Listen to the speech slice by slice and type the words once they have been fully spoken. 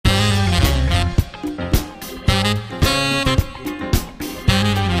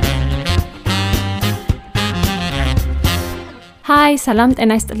Hi, salam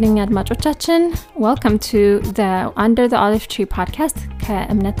ጤና ይስጥልኝ አድማጮቻችን. Welcome to the Under the Olive Tree podcast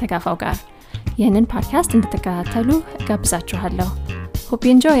ከእምነት ተጋፋው ጋር. ይህንን ፖድካስት እንድትከታተሉ ጋብዛችኋለሁ. Hope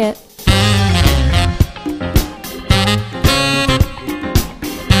you enjoy it.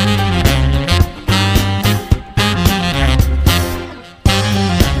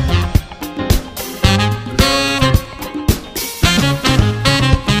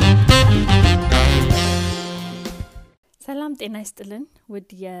 ሰላም ጤና ይስጥልን ውድ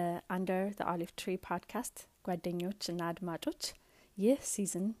የአንደር ዘ ኦሊቭ ትሪ ፖድካስት ጓደኞችና አድማጮች ይህ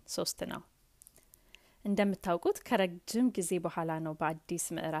ሲዝን 3 ነው። እንደምታውቁት ከረጅም ጊዜ በኋላ ነው በአዲስ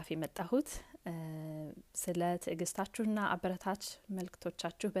ምዕራፍ የመጣሁት። ስለ ትዕግስታችሁና አበረታች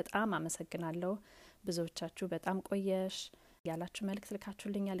መልእክቶቻችሁ በጣም አመሰግናለሁ። ብዙዎቻችሁ በጣም ቆየሽ ያላችሁ መልእክት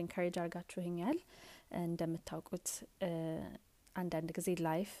ልካችሁልኛል፣ ኢንካሬጅ አድርጋችሁኛል። እንደምታውቁት አንዳንድ ጊዜ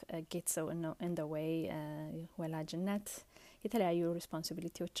ላይፍ ጌት ሰው in the way ወላጅነት የተለያዩ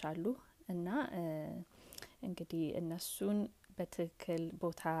ሪስፖንሲቢሊቲዎች አሉ እና እንግዲህ እነሱን በትክክል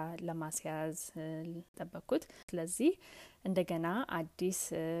ቦታ ለማስያዝ ተጠበቅኩት። ስለዚህ እንደገና አዲስ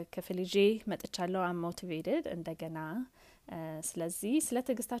ክፍል ይዤ መጥቻለሁ። I'm motivated እንደገና ስለዚህ ስለ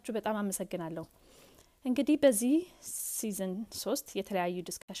ትዕግስታችሁ በጣም አመሰግናለሁ። እንግዲህ በዚህ ሲዝን 3 የተለያዩ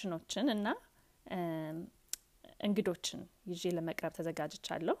ዲስከሽኖችን እና እንግዶችን ይዤ ለመቅረብ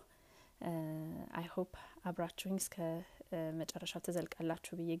ተዘጋጅቻለሁ። I hope አብራችሁኝ እስከ መጨረሻው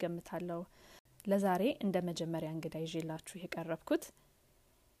ተዘልቃላችሁ ብዬ ገምታለሁ። ለዛሬ እንደ መጀመሪያ እንግዳ ይዤላችሁ የቀረብኩት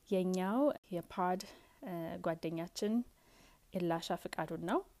የኛው የፖድ ጓደኛችን ኢላሻ ፈቃዱ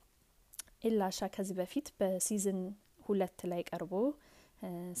ነው። ኢላሻ ከዚህ በፊት በሲዝን 2 ላይ ቀርቦ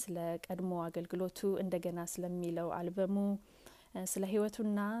ስለ ቀድሞ አገልግሎቱ እንደገና ስለሚለው አልበሙ ስለ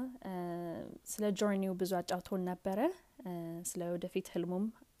ህይወቱና ስለ ጆርኒው ብዙ አጫውቶን ነበረ። ስለ ወደፊት ህልሙም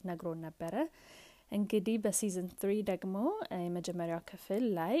ነግሮን ነበረ። እንግዲህ በሲዝን 3 ደግሞ የመጀመሪያው ክፍል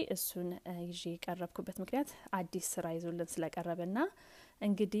ላይ እሱን ይዤ ቀረብኩበት ምክንያት አዲስ ስራ ይዞልን ስለቀረበና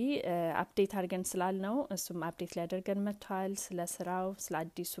እንግዲህ አፕዴት አድርገን ስላልነው እሱም አፕዴት ሊያደርገን መጥቷል። ስለ ስራው፣ ስለ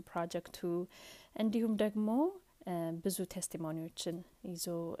አዲሱ ፕሮጀክቱ እንዲሁም ደግሞ ብዙ ቴስቲሞኒዎችን ይዞ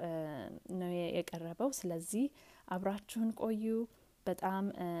ነው የቀረበው። ስለዚህ አብራችሁን ቆዩ። በጣም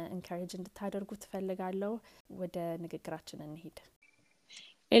ኢንካሬጅ እንድታደርጉ ትፈልጋለሁ። ወደ ንግግራችን እንሂድ።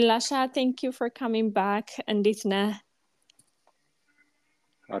 ኢላሻ, thank you for coming back. እንዴት ነህ?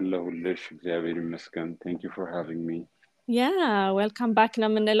 አለሁልሽ፣ እግዚአብሔር ይመስገን. Thank you for having me. Yeah, welcome back ነው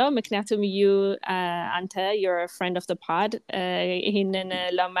የምንለው ምክንያቱም አንተ you're a friend of the pod. ይሄንን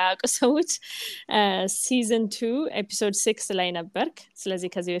ለማያውቁ ሰዎች season 2 episode 6 ላይ ነበርክ። ስለዚህ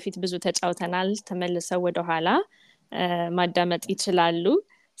ከዚህ በፊት ብዙ ተጫውተናል። ተመልሰው ወደ ኋላ ማዳመጥ ይችላሉ።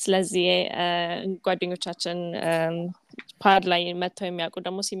 ስለዚህ ጓደኞቻችን ፓድ ላይ መተው የሚያውቁ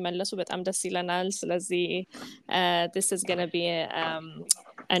ደግሞ ሲመለሱ በጣም ደስ ይለናል። ስለዚህ this is going to be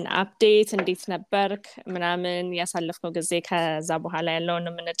an update እንዴት ነበርክ ምናምን ያሳለፍነው ጊዜ ከዛ በኋላ ያለውን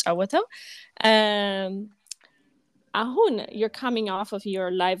የምንጫወተው። አሁን you're coming off of your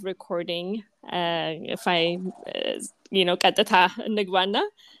live recording. If I ቀጥታ እንግባና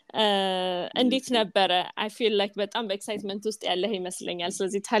እንዴት ነበረ? I feel like በጣም በኤክሳይትመንት ውስጥ ያለህ ይመስለኛል።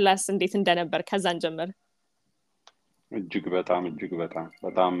 ስለዚህ ተላስ እንዴት እንደነበር ከዛን ጀምር። እጅግ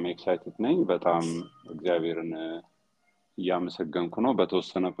በጣም ኤክሳይትድ ነኝ። በጣም እግዚአብሔርን እያመሰገንኩ ነው።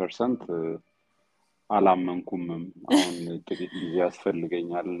 በተወሰነ ፐርሰንት አላመንኩም። አሁን ጥቂት ጊዜ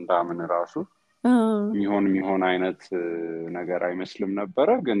ያስፈልገኛል እንዳምን ራሱ የሚሆን አይነት ነገር አይመስልም ነበረ።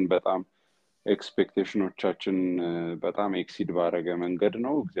 ግን በጣም ኤክስፔክቴሽኖቻችን በጣም ኤክሲድ ባረገ መንገድ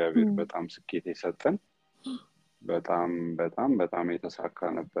ነው እግዚአብሔር በጣም ስኬት የሰጠን። በጣም የተሳካ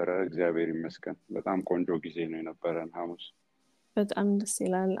ነበረ። እግዚአብሔር ይመስገን። በጣም ቆንጆ ጊዜ ነው የነበረን ሐሙስ። በጣም ደስ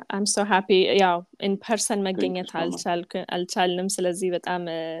ይላል። I'm so happy. ያው in person መገኘት አልቻልንም። ስለዚህ በጣም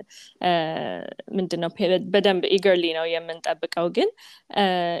ምንድነው በደንብ eagerly ነው የምንጠብቀው። ግን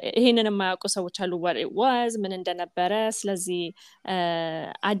ይሄንን የማያውቁ ሰዎች አሉ what it was ምን እንደነበረ። ስለዚህ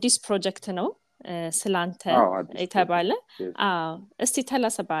አዲስ ፕሮጀክት ነው ስላንተ የተባለ። እስቲ tell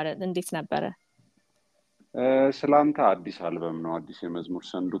us about it. እንዴት ነበረ? ስላንተ አዲስ አልበም ነው፣ አዲስ የመዝሙር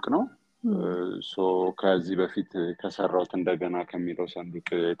ሰንዱቅ ነው። ከዚህ በፊት ከሰራሁት እንደገና ከሚለው ሰንዱቅ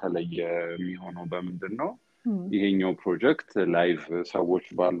የተለየ የሚሆነው በምንድነው? ይሄኛው ፕሮጀክት ላይቭ ሰዎች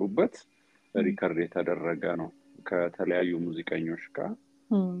ባሉበት ሪከርድ የተደረገ ነው ከተለያዩ ሙዚቀኞች ጋር።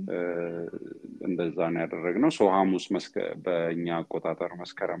 እንደዛ ነው ያደረግነው። ሐሙስ በእኛ አቆጣጠር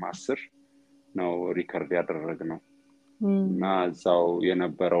መስከረም 10 ነው ሪከርድ ያደረግነው እና እዛው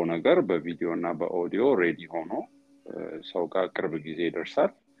የነበረው ነገር በቪዲዮ እና በኦዲዮ ሬዲ ሆኖ ሰው ጋር ቅርብ ጊዜ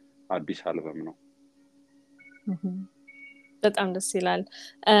ይደርሳል። አዲስ አልበም ነው። በጣም ደስ ይላል።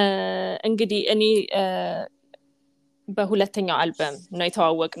 እንግዲህ እኔ በሁለተኛው አልበም ነው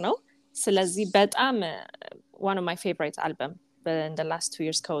የተዋወቅነው ስለዚህ በጣም one of my favorite album in the last 2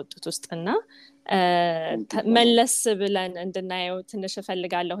 years ከወጡት ውስጥ እና መለስ ብለን እንድናየው ትንሽ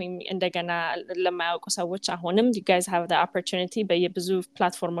እፈልጋለሁኝ እንደገና ለማያውቁ ሰዎች አሁንም you guys have the opportunity በየብዙ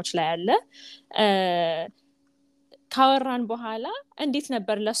ፕላትፎርሞች ላይ አለ ካወራን በኋላ እንዴት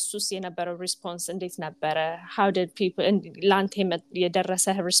ነበር ለሱስ የነበረው ሪስፖንስ እንዴት ነበር how did people ላንተ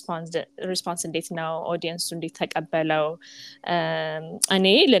የደረሰ ሪስፖንስ እንዴት ነው ኦዲየንሱ እንዴት ተቀበለው እኔ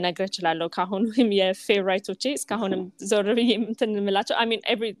ልነግር እችላለሁ ካሁንም የፌቨራይቶቼ እስካሁንም ዞር ብዬ እንትን ምላቸው I mean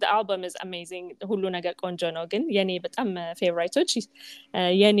the album is amazing ሁሉ ነገር ቆንጆ ነው ግን የኔ በጣም ፌቨራይቶች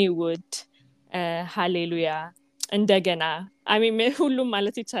የኔ ውድ ሃሌሉያ እንደገና I mean ሁሉም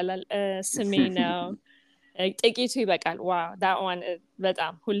ማለት ይቻላል ስሜ ነው ጥቂቱ ይበቃል wow that one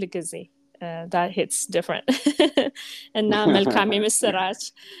በጣም ሁሉ ጊዜ that hits different እና መልካም የምስራች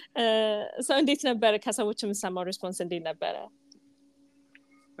ሰው እንዴት ነበር ከሰዎች የምሰማው ሪስፖንስ እንዴት ነበር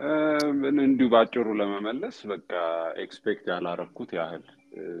እንዲሁ ባጭሩ ለመመለስ በቃ ኤክስፔክት ያላረኩት ያህል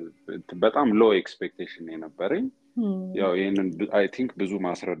በጣም ሎው ኤክስፔክቴሽን የነበረኝ ያው ይሄንን I think ብዙ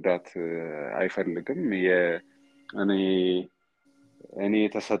ማስረዳት አይፈልግም እኔ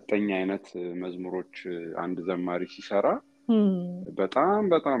የተሰጠኝ አይነት መዝሙሮች አንድ ዘማሪ ሲሰራ በጣም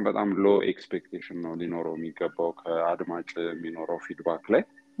በጣም በጣም ሎ ኤክስፔክቴሽን ነው ሊኖረው የሚገባው ከአድማጭ የሚኖረው ፊድባክ ላይ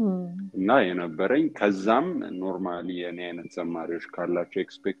እና የነበረኝ ከዛም ኖርማሊ የኔ አይነት ዘማሪዎች ካላቸው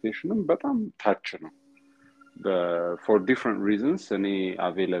ኤክስፔክቴሽንም በጣም ታች ነው for different reasons እኔ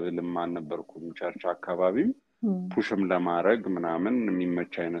available ማንነበርኩም ቸርች አካባቢም ፑሽም ለማድረግ ምናምን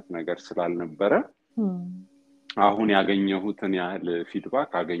የሚመች አይነት ነገር ስላልነበረ አሁን ያገኘሁትን ያህል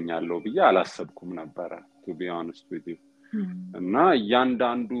ፊድባክ አገኛለሁ ብዬ አላሰብኩም ነበር to be honest with you እና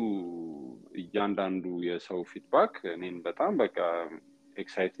እያንዳንዱ የሰው ፊድባክ እኔን በጣም በቃ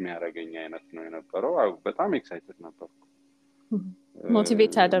ኤክሳይት የሚያደርገኝ አይነት ነው የነበረው በጣም ኤክሳይትድ ነበርኩ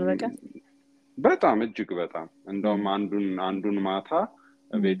ሞቲቬት ያደረገ በጣም እጅግ በጣም እንደውም አንዱን ማታ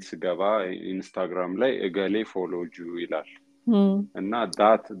ቤት ስገባ ኢንስታግራም ላይ እገሌ ፎሎው ዩ ይላል እና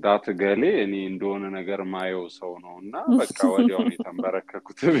ዳት ገሌ እኔ እንደሆነ ነገር ማየው ሰው ነውና በቃ ወዲያው ነው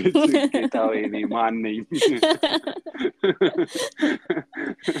ተንበረከኩት ቤት ጌታው እኔ ማን ነኝ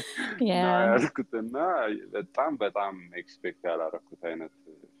ያልኩትና በጣም ኤክስፔክት ያላረኩት አይነት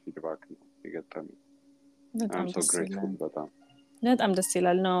ፊድባክ ነው የገጠመኝ I'm so grateful በጣም ደስ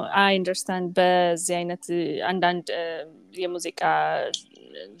ይላል ነው I understand በዚህ አይነት አንዳንድ የሙዚቃ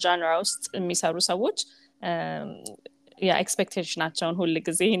ጃንራ ውስጥ የሚሰሩ ሰዎች ኤክስፔክቴሽናቸውን ሁሉ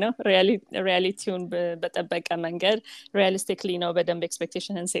ጊዜ ነው ሪያሊቲውን በተጠበቀ መንገድ ሪያሊስቲክሊ ነው በደንብ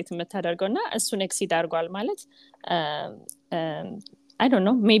ኤክስፔክቴሽንን ሴት የምታደርገውና እሱን ኤክሲድ አድርጓል ማለት I don't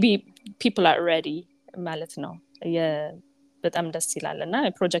know maybe people are ready ማለት ነው በጣም ደስ ይላልና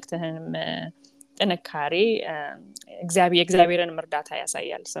ፕሮጀክትህንም ጥንካሬ እግዚአብሔርን እርዳታ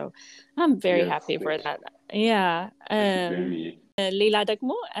ያሳያል so I'm very happy for that ሌላ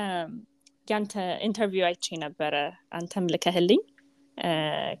ደግሞ ያንተ ኢንተርቪው አይቼ ነበር አንተም ልከህልኝ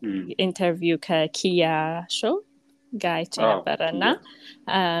ኢንተርቪው ከኪያ ሾው ጋር አይቼ ነበርና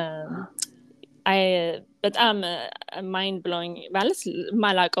በጣም ማይንድ ብሎዊንግ ማለት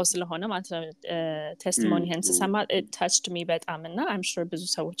ማላቀው ስለሆነ ማለት ነው ቴስቲሞኒህን ስሰማ it touched me በጣም እና I'm sure ብዙ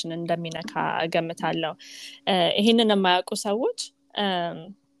ሰዎችን እንደሚነካ እገምታለሁ ይሄንን የማያውቁ ሰዎች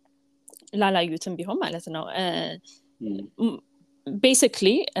ላላዩትም ቢሆን ማለት ነው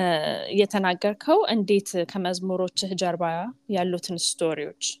basically የተናገርከው እንዴት ከመዝሙሮችህ ጀርባ ያሉትን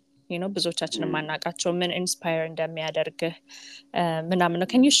ስቶሪዎች ብዙዎቻችን ማናቃቸው ምን ኢንስፓየር እንደሚያደርግህ ምናምን ነው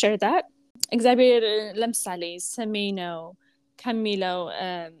can you share that እግዚአብሔር ለምሳሌ ስሜ ነው ከሚለው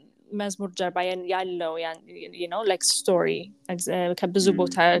መዝሙር ጀርባ ያለው like story ከብዙ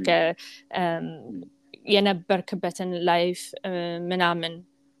ቦታ የነበርክበትን ላይፍ ምናምን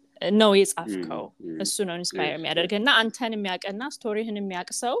ነው የጻፍከው እሱ ነው ኢንስፓየር የሚያደርግና አንተን የሚያቀና ስቶሪህን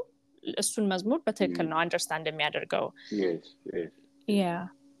የሚያቅሰው እሱን መዝሙር በትክክል ነው አንደርስታንድ የሚያደርገው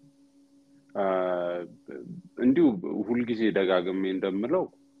እንዲሁ ሁሉ ጊዜ ደጋግሜ እንደምለው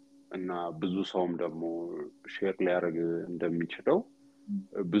እና ብዙ ሰውም ደግሞ ሼር ሊያደርግ እንደሚችለው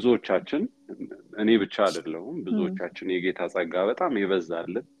ብዙዎቻችን እኔ ብቻ አይደለሁም ብዙዎቻችን የጌታ ጸጋ በጣም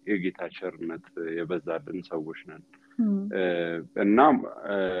የበዛልን የጌታ ቸርነት የበዛልን ሰዎች ነን እና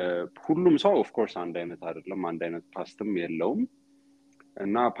ሁሉም ሰው ኦፍ ኮርስ አንድ አይነት አይደለም አንድ አይነት ፓስትም የለውም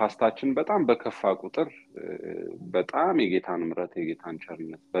እና ፓስታችን በጣም በከፋ ቁጥር በጣም የጌታን ምሕረት የጌታን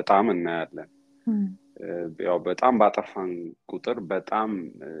ቸርነት በጣም እናያለን ያው በጣም ባጠፋን ቁጥር በጣም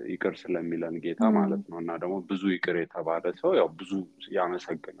ይቅር ስለሚለን ጌታ ማለት ነው እና ደግሞ ብዙ ይቅር የተባለ ሰው ያው ብዙ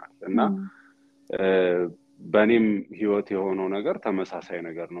ያመሰግናል እና በኔም ህይወት የሆነው ነገር ተመሳሳይ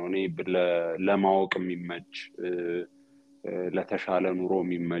ነገር ነው እኔ ለማወቅ የሚመች ለተሻለ ኑሮ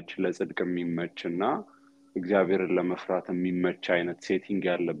የሚመች ለጽድቅ የሚመችና እግዚአብሔርን ለመፍራት የሚመች አይነት ሴቲንግ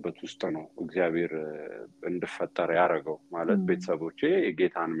ያለበት ውስጥ ነው እግዚአብሔር እንድፈጠር ያደረገው ማለት ቤተሰቦቼ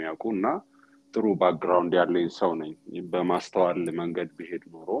ጌታን የሚያውቁና ጥሩ ባክግራውንድ ያለኝ ሰው ነኝ በማስተዋል መንገድ ብሄድ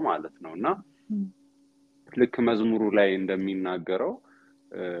ኖሮ ማለት ነውና ልክ መዝሙሩ ላይ እንደሚናገረው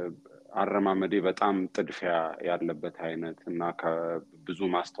አረማመዴ በጣም ጥድፊያ ያለበት አይነት እና ብዙ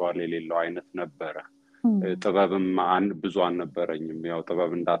ማስተዋል የሌለው አይነት ነበረ ጥበብም ብዙ አልነበረኝም ያው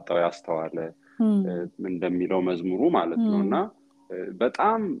ጥበብ እንዳጣው ያስተዋለ እንደሚለው መዝሙሩ ማለት ነውና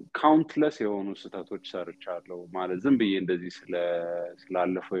በጣም ካውንትለስ የሆኑ ስህተቶች ሰርቻለሁ ማለት ዝም ብዬ እንደዚህ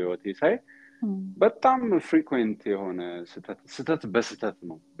ስላለፈው ህይወቴ ሳይ በጣም ፍሪኩዌንት የሆነ ስህተት በስህተት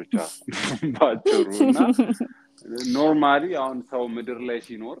ነው ብቻ ባጭሩና ኖርማሊ አሁን ሰው ምድር ላይ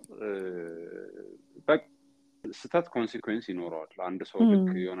ሲኖር ስህተት ኮንሲኩዌንስ ይኖረዋል አንድ ሰው ልክ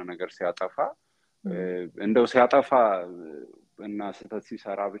የሆነ ነገር ሲያጠፋ እንደው ሲያጠፋ እና ስህተት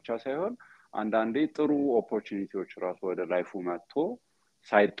ሲሰራ ብቻ ሳይሆን አንዳንዴ ጥሩ ኦፖርቹኒቲዎች ራሱ ወደ ላይፉ መጥቶ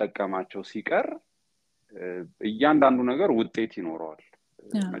ሳይጠቀማቸው ሲቀር እያንዳንዱ ነገር ውጤት ይኖረዋል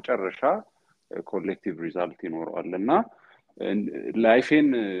መጨረሻ ኮሌክቲቭ ሪዛልት ይኖረዋልና ላይፌን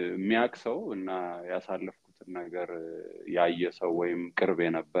የሚያክሰው እና ያሳለፍኩትን ነገር ያየ ሰው ወይም ቅርብ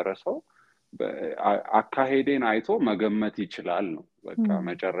የነበረ ሰው አካሄዴን አይቶ መገመት ይችላል ነው በቃ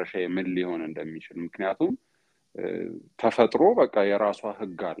መጨረሻ ምን ሊሆን እንደሚችል ምክንያቱም ተፈጥሮ በቃ የራሷ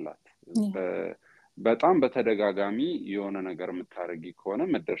ህግ አላት በጣም በተደጋጋሚ የሆነ ነገር የምታረጊ ከሆነ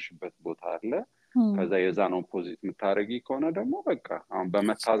መደርሽበት ቦታ አለ ከዛ የዛን ኦፖዚት የምታረጊ ከሆነ ደግሞ በቃ አሁን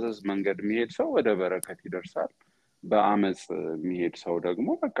በመታዘዝ መንገድ የሚሄድ ሰው ወደ በረከት ይደርሳል በአመጽ የሚሄድ ሰው ደግሞ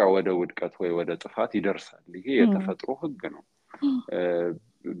በቃ ወደ ውድቀት ወይ ወደ ጥፋት ይደርሳል ይሄ የተፈጥሮ ህግ ነው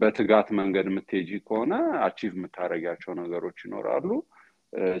በትጋት መንገድ የምትሄጂ ከሆነ አቺቭ የምታረጊያቸው ነገሮች ይኖራሉ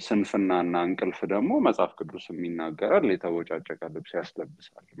ስንፍናና እንቅልፍ ደግሞ መጽሐፍ ቅዱስ የሚናገራል የተወጫጨቀ ልብስ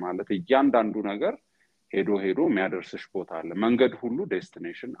ያስለብሳል ማለት እያንዳንዱ ነገር ሄዶ የሚያደርስሽ ቦታ አለ መንገድ ሁሉ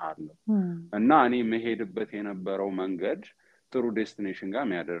ዴስቲኔሽን አለ እና እኔ መሄድበት የነበረው መንገድ ጥሩ ዴስቲኔሽን ጋር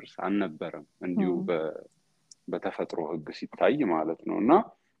የሚያደርስ አልነበረም እንዲሁ በተፈጥሮ ህግ ሲታይ ማለት ነውና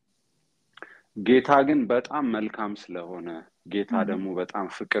ጌታ ግን በጣም መልካም ስለሆነ ጌታ ደግሞ በጣም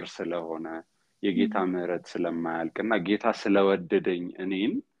ፍቅር ስለሆነ የጌታ ምህረት ስለማያልቅና ጌታ ስለወደደኝ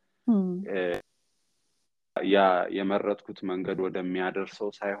እኔን ያ የመረጥኩት መንገድ ወደሚያደርሰው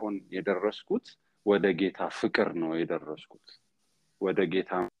ሳይሆን የደረስኩት ወደ ጌታ ፍቅር ነው የደረስኩት ወደ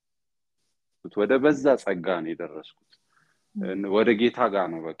ጌታ ወደ በዛ ጸጋ ነው የደረስኩት ወደ ጌታ ጋር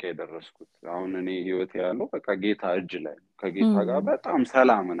ነው በቃ የደረስኩት አሁን እኔ ህይወት ያለው በቃ ጌታ እጅ ላይ ከጌታ ጋር በጣም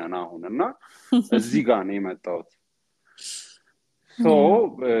ሰላም ነን አሁንና እዚህ ጋር ነው የመጣሁት ሶ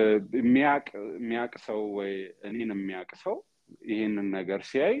የሚያቅ ሰው ወይ እኔን የሚያቅ ሰው ይሄንን ነገር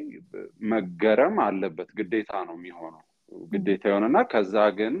ሲያይ መገረም አለበት ግዴታ ነው የሚሆነው ግዴታ ይሆንና ከዛ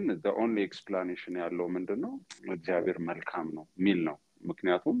ግን the only explanation ያለው ምንድነው እግዚአብሔር መልካም ነው ሚል ነው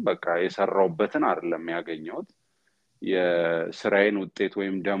ምክንያቱም በቃ የሰራውበትን አይደለም ያገኘሁት የስራዬን ውጤት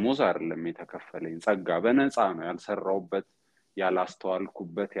ወይም ደሞዝ አይደለም የተከፈለኝ ጸጋ በነፃ ነው ያልሰራውበት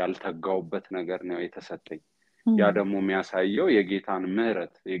ያላስተዋልኩበት ያልተጋውበት ነገር ነው የተሰጠኝ ያ ደግሞ የሚያሳየው የጌታን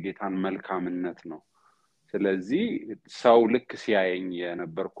ምህረት የጌታን መልካምነት ነው ስለዚህ ሰው ልክ ሲያየኝ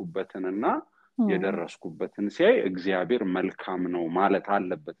የነበርኩበትንና የደረስኩበትን ሲያይ እግዚአብሔር መልካም ነው ማለት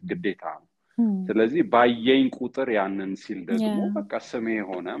አለበት ግዴታ ነው ስለዚህ ባየኝ ቁጥር ያንን ሲል ደግሞ በቃ ስሜ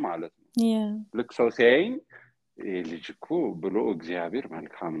ሆነ ማለት ነው ልክ ሰው ሲያየኝ ልጅ እኮ ብሎ እግዚአብሔር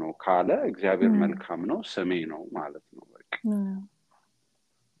መልካም ነው ካለ እግዚአብሔር መልካም ነው ስሜ ነው ማለት ነው በቃ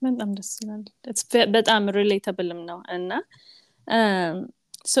በጣም ደስ ይላል በጣም ሪሌተብልም ነው እና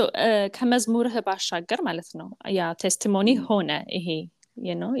ከመዝሙርህ ባሻገር ማለት ነው ያ ቴስቲሞኒ ሆነ ይሄ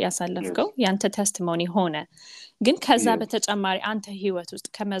ያሳለፍከው ያንተ ቴስቲሞኒ ሆነ ግን ከዛ በተጨማሪ አንተ ህይወት ውስጥ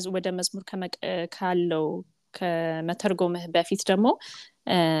ወደ መዝሙር ካለው ከመተርጎምህ በፊት ደግሞ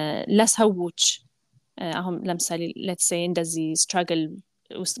ለሰዎች አሁን ለምሳሌ let's say እንደዚህ struggle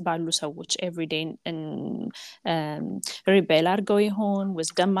ውስጥ ባሉ ሰዎች everyday ሪቤል አድርገው ይሆን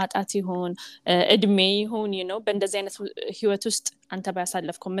wisdom ማጣት ይሆን እድሜ ይሆን በእንደዚህ አይነት ህይወት ውስጥ አንተ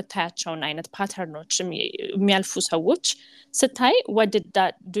ባያሳለፍከው የምታያቸውን አይነት ፓተርኖች የሚያልፉ ሰዎች ስታይ what did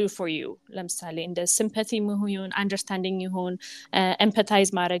that do for you ለምሳሌ እንደ sympathy ይሁን understanding ይሁን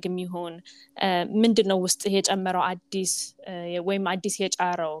empathize ማድረግም ይሁን ምንድነው ውስጥ የጨመረው አዲስ ወይም አዲስ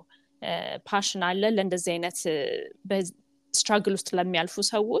የጫረው ፓሽን አለ ለእንደዚህ አይነት struggle ውስጥ ለሚያልፉ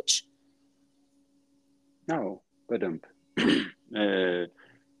ሰዎች ነው በደንብ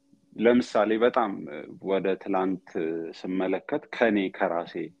ለምሳሌ በጣም ወደ ትላንት ስመለከት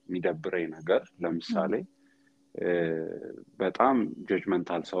ከራሴ የሚደብረኝ ነገር ለምሳሌ በጣም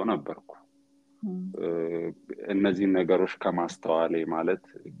ጀጅመንታል ሰው ነበርኩ እነዚህ ነገሮች ከማስተዋሌ ማለት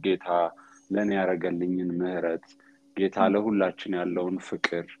ጌታ ለኔ ያረገልኝን ምህረት ጌታ ለሁላችን ያለውን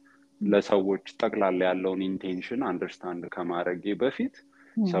ፍቅር ለሰዎች ጠቅላላ ያለውን ኢንቴንሽን አንደርስታንድ ከማድረጌ በፊት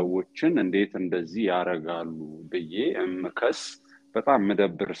ሰዎችን እንዴት እንደዚህ ያረጋሉ ብዬ እምከስ በጣም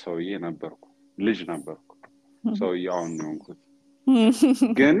መደብር ሰውዬ ነበርኩ ልጅ ነበርኩ ሰውዬው አሁን ነው እንኩት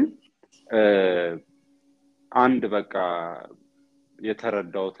ግን አንድ በቃ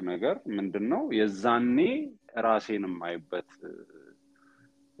የተረዳውት ነገር ምንድነው የዛኔ ራሴንም አይበት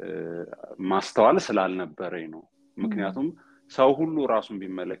ማስተዋል ስላልነበረኝ ነው ምክንያቱም ሰው ሁሉ ራሱን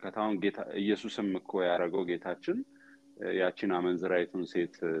ቢመለከት አሁን ጌታ ኢየሱስም እኮ ያረጋው ጌታችን ያቺን አመንዝራይቱን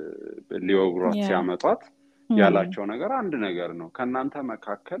ሴት ሊወግሯት ሲያመጣት ያላቸው ነገር አንድ ነገር ነው ከናንተ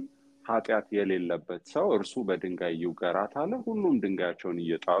መካከል ኃጢአት የሌለበት ሰው እርሱ በድንጋይ ይውገራት አለ ሁሉም ድንጋያቸውን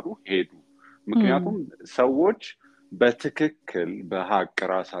እየጣሉ ሄዱ ምክንያቱም ሰዎች በትክክል በሐቅ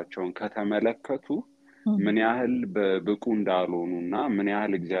ራሳቸውን ከተመለከቱ ምን ያህል በብቁ እንዳልሆኑና ምን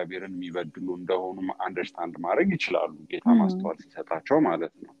ያህል እግዚአብሔርን የሚበድሉ እንደሆኑ አንደርስታንድ ማድረግ ይችላሉ ጌታ ማስተዋል ሲሰጣቸው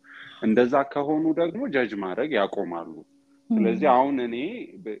ማለት ነው እንደዛ ከሆኑ ደግሞ ጀጅ ማድረግ ያቆማሉ ስለዚህ አሁን እኔ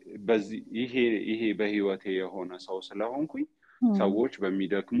በዚህ ይሄ በህይወቴ የሆነ ሰው ስለሆንኩኝ ሰዎች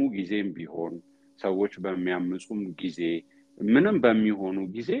በሚደክሙ ጊዜም ቢሆን ሰዎች በሚያምጹም ጊዜ ምንም በሚሆኑ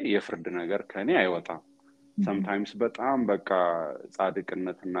ጊዜ የፍርድ ነገር ከኔ አይወጣም sometimes በጣም በቃ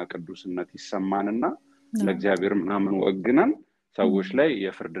ጻድቅነትና ቅዱስነት ይሰማንና ለእግዚአብሔር ምናምን ወግነን ሰዎች ላይ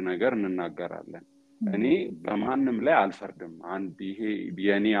የፍርድ ነገር እንናገራለን እኔ በማንም ላይ አልፈርድም አንድ ይሄ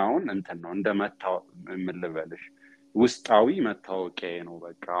የኔ አሁን እንትን ነው እንደመታው ምልበልሽ ውስጣዊ መታወቂያ ነው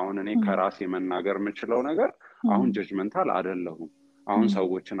በቃ አሁን እኔ ከራሴ መናገር የምችለው ነገር አሁን ጀጅመንታል አይደለሁም አሁን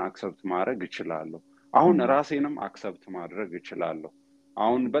ሰዎችን አክሰፕት ማድረግ እችላለሁ አሁን ራሴንም አክሰፕት ማድረግ እችላለሁ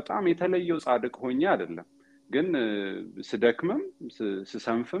አሁን በጣም የተለየው ጻድቅ ሆኜ አይደለም ግን ስደክምም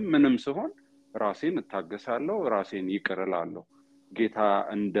ስሰንፍም ምንም ሲሆን ራሴን እታገሳለሁ ራሴን ይቅርላለሁ ጌታ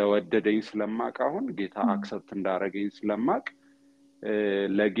እንደወደደኝ ስለማቅ አሁን ጌታ አክሰፕት እንዳረገኝ ስለማቅ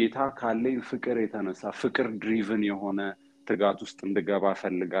ለጌታ ካለኝ ፍቅር የተነሳ ፍቅር ድሪቭን የሆነ ትጋት ውስጥ እንድገባ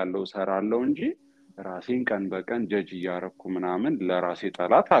ፈልጋለሁ ሰራለሁ እንጂ ራሴን ቀን በቀን ጀጅ ያረኩ ምናምን ለራሴ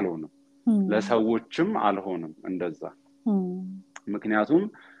ጠላት አልሆንም ለሰዎችም አልሆንም እንደዛ ምክንያቱም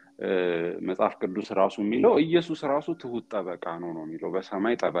መጽሐፍ ቅዱስ ራሱ የሚለው ኢየሱስ ራሱ ትሁት ጠበቃ ነው የሚለው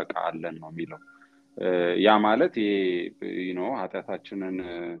በሰማይ ጠበቃ አለን ነው የሚለው ያ ማለት ኃጢአታችንን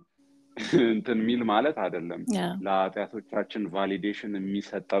እንትን ሚል ማለት አይደለም ለኃጢአቶቻችን ቫሊዴሽን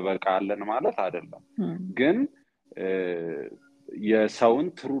የሚሰጥ ጠበቃ አለን ማለት አይደለም ግን የሰውን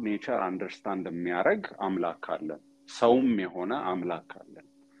ትሩ ኔቸር አንደርስታንድ የሚያደርግ አምላክ አለን ሰውም የሆነ አምላክ አለን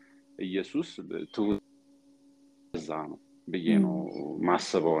ኢየሱስ ትውዛ ነው ብዬ ነው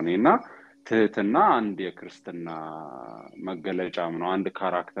ማስበው እኔና ትህትና አንድ የክርስትና መገለጫም ነው አንድ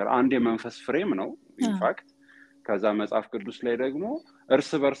ካራክተር አንድ የመንፈስ ፍሬም ነው ኢንፋክት ከዛ መጽሐፍ ቅዱስ ላይ ደግሞ እርስ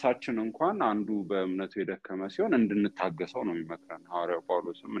በርሳችን እንኳን አንዱ በእምነቱ የደከመ ሲሆን እንድንታገሰው ነው የሚመክረን ሐዋርያው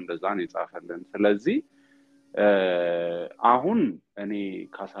ጳውሎስም እንደዛ ነው የጻፈልን ስለዚህ አሁን እኔ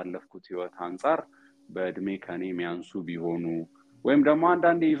ካሳለፍኩት ህይወት አንፃር በእድሜ ከኔ የሚያንሱ ቢሆኑ ወይም ደግሞ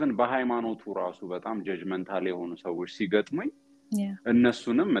አንዳንዴ ኢቭን በሃይማኖቱ ራሱ በጣም ጀጅመንታል የሆኑ ሰዎች ሲገጥሙኝ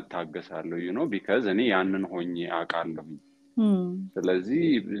እነሱንም መታገሳለሁ because እኔ ያንን ሆኜ አቃለሁ ስለዚህ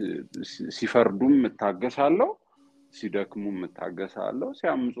ሲፈርዱም መታገሳለሁ ሲደክሙም መታገሳለሁ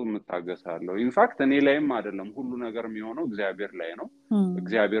ሲያምጹም መታገሳለሁ ኢንፋክት እኔ ላይም አይደለም ሁሉ ነገር የሚሆነው እግዚአብሔር ላይ ነው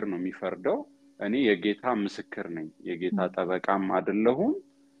እግዚአብሔር ነው የሚፈርደው እኔ የጌታ ምስክር ነኝ የጌታ ጠበቃም አይደለሁም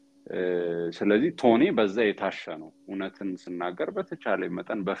ስለዚህ ቶኔ በዛ የታሸ ነው እውነትን ስናገር በተቻለ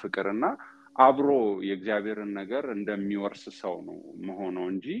መጠን በፍቅርና አብሮ የእግዚአብሔርን ነገር እንደሚወርስ ሰው ነው መሆነው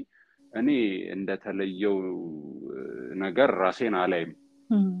እንጂ እኔ እንደተለየው ነገር ራሴን አላይም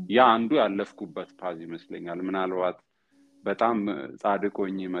ያ አንዱ ያለፍኩበት ፓዝ ይመስለኛል ምናልባት በጣም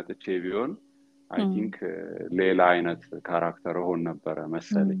ጻድቆኝ መጥቼ ቢሆን አይ ቲንክ ሌላ አይነት ካራክተር ሆን ነበር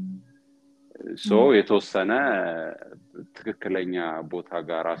መሰለኝ ሶ የተወሰነ ትክክለኛ ቦታ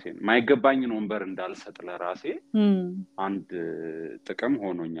ጋር ራሴን ማይገባኝን ወንበር እንዳልሰጥ ለራሴ አንድ ጥቅም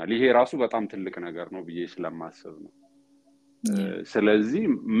ሆኖኛል ይሄ ራሱ በጣም ትልቅ ነገር ነው ብዬ ስለማስብ ነው ስለዚህ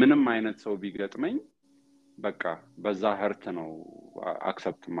ምንም አይነት ሰው ቢገጥመኝ በቃ በዛ ህርት ነው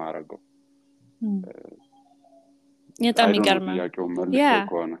አክሰፕት ማረገው በጣም ይገርማል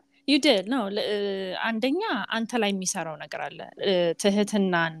you did no አንደኛ አንተ ላይ የሚሰራው ነገር አለ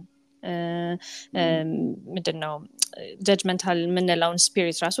ትህትናን ምንድነው judgmental ምንለውን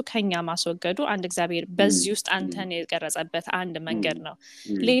ስፒሪት ራሱ ከኛ ማስወገዱ አንድ እግዚአብሔር በዚህ ውስጥ አንተን የቀረጸበት አንድ መንገድ ነው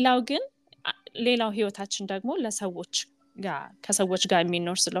ሌላው ህይወታችን ደግሞ ለሰዎች ጋር ከሰዎች ጋር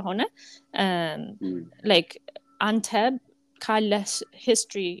የሚኖር ስለሆነ like አንተ ካለ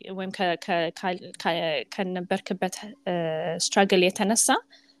history ወይም ከነበርክበት struggle የተነሳ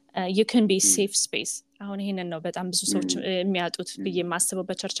you can be safe space አሁን ይሄንን ነው በጣም ብዙ ሰዎች የሚያጡት ብዬ ማስበው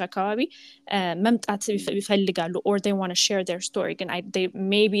በቸርች አካባቢ መምጣት ይፈልጋሉ or they want to share their story and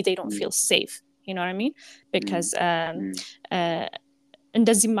maybe they don't feel safe you know what I mean because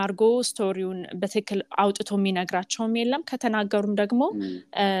እንደዚህም አድርጎ ስቶሪውን በትክክል አውጥቶ የሚነግራቸውም የለም ከተናገሩም ደግሞ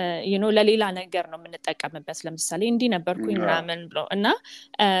ለሌላ ነገር ነው የምንጠቀምበት ለምሳሌ እንዲህ ነበርኩኝ ምናምን ብሎ እና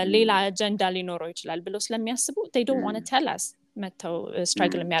ሌላ አጀንዳ ሊኖረው ይችላል ብሎ ስለሚያስቡ they don't want to tell us መተው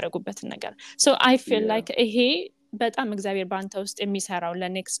struggle የሚያደርጉበትን ነገር so I feel like ይሄ በጣም እግዚአብሔር ባንተ ውስጥ የሚሰራው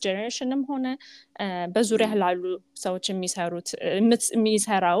ለኔክስት ጀነሬሽንም ሆነ በዙሪያ ላሉ ሰዎች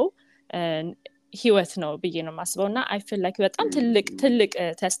የሚሰራው ህይወት ነው ብዬ ነው ማስበውና I feel like በጣም ትልቅ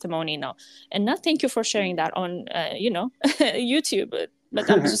testimony ነው እና thank you for sharing that on YouTube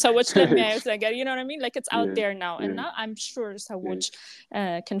በጣም ብዙ ሰዎች ለሚያዩት ነገር you know what I mean like it's out there now and now I'm sure ሰዎች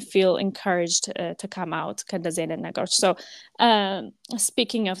can feel encouraged to come out ከእንደዚህ አይነት ነገሮች so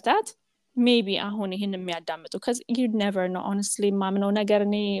speaking of that maybe አሁን ይሄን የሚያዳምጡ cuz you never know honestly ማምነው ነገር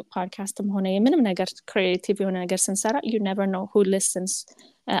እኔ ፖድካስትም ሆነ የምንም ነገር ክሪኤቲቭ የሆነ ነገር ስንሰራ you never know who listens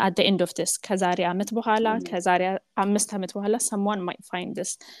at the end of this ከዛሬ አመት በኋላ ከዛሬ 5 አመት በኋላ someone might find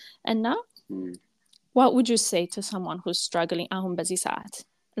this and now what would you say to someone who's struggling አሁን በዚህ ሰዓት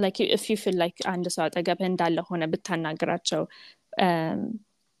like if you feel like አንድ ሰው አጠገብህ እንዳለ ሆነ ብታናግራቸው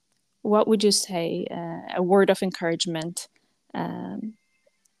what would you say a word of encouragement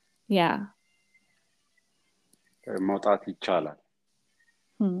yeah መውጣት ይቻላል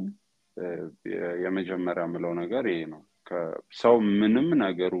የመጀመሪያ ምለው ነገር ይሄ ነው ሰው ምንም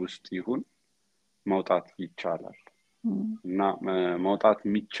ነገር ውስጥ ይሁን መውጣት ይቻላል እና መውጣት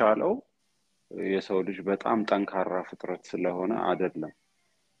የሚቻለው የሰው ልጅ በጣም ጠንካራ ፍጥረት ስለሆነ አይደለም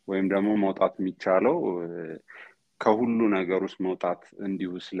ወይም ደግሞ መውጣት የሚቻለው ከሁሉ ነገር ውስጥ መውጣት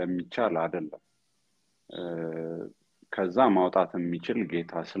እንዲሁ ስለሚቻል አይደለም ከዛ ማውጣት የሚችል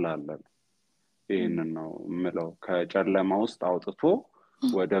ጌታ ስላለ ይሄንን ነው ምለው ከጨለማ ውስጥ አውጥቶ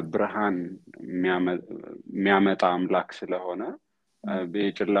ወደ ብርሃን የሚያመጣ አምላክ ስለሆነ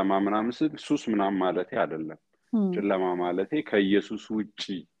በጨለማ ምናምን ሱስ ምናምን ማለት አይደለም ጨለማ ማለት ከኢየሱስ ውጪ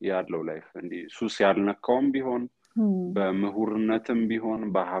ያለው ላይፍ እንዴ ሱስ ያልነካውም ቢሆን በመሁርነትም ቢሆን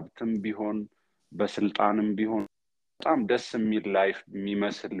በሀብትም ቢሆን በስልጣንም ቢሆን በጣም ደስ የሚል ላይፍ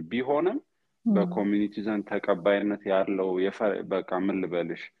የሚመስል ቢሆንም በኮሚኒቲ ዘንድ ተቀባይነት ያለው በቃ ምን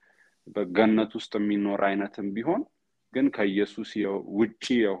ልበልሽ በገነት ውስጥ የሚኖር አይነትም ቢሆን ግን ከኢየሱስ ውጪ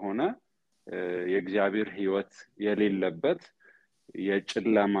የሆነ የእግዚአብሔር ህይወት የሌለበት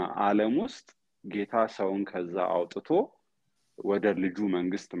የጨለማ ዓለም ውስጥ ጌታ ሰውን ከዛ አውጥቶ ወደ ልጁ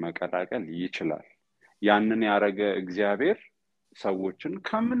መንግስት መቀላቀል ይችላል ያንን ያረገ እግዚአብሔር ሰዎችን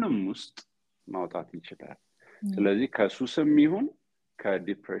ከምንም ውስጥ ማውጣት ይችላል ስለዚህ ከሱስም ይሁን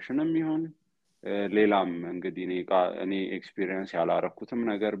ከዲፕሬሽንም ይሁን ሌላም እንግዲህ እኔ ኤክስፒሪየንስ ያላረኩትም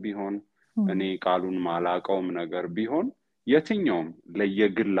ነገር ቢሆን እኔ ቃሉን ማላቀውም ነገር ቢሆን የትኛውም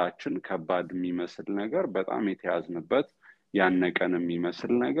ለየግላችን ከባድ የሚመስል ነገር በጣም የተያዝንበት ያነቀን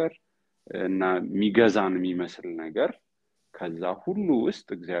የሚመስል ነገር እና ሚገዛን የሚመስል ነገር ከዛ ሁሉ ውስጥ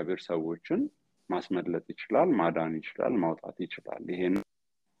እግዚአብሔር ሰዎችን ማስመለጥ ይችላል ማዳን ይችላል ማውጣት ይችላል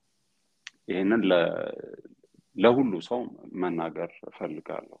ይሄንን ለሁሉ ሰው መናገር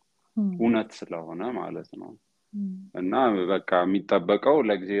ፈልጋለሁ እውነት ስለሆነ ማለት ነው እና በቃ የሚጠበቀው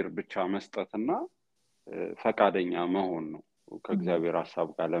ለእግዚአብሔር ብቻ መስጠትና ፈቃደኛ መሆን ነው ከእግዚአብሔር ሐሳብ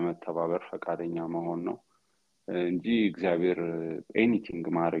ጋር ለመተባበር ፈቃደኛ መሆን ነው እንጂ እግዚአብሔር ኤኒቲንግ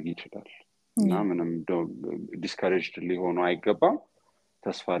ማድረግ ይችላል እና ምንም ዲስከሬጅድ ሊሆኑ አይገባም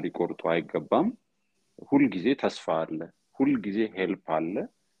ተስፋ ሊቆርጡ አይገባም ሁሉ ጊዜ ተስፋ አለ ሁሉ ጊዜ ሄልፕ አለ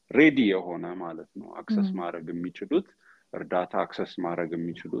ሬዲ የሆነ ማለት ነው አክሰስ ማድረግ የሚችሉት እርዳታ አክሰስ ማድረግ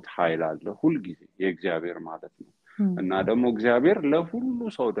የሚችሉት ኃይል አለ ሁሉ ጊዜ የእግዚአብሔር ማለት ነው እና ደግሞ እግዚአብሔር ለሁሉ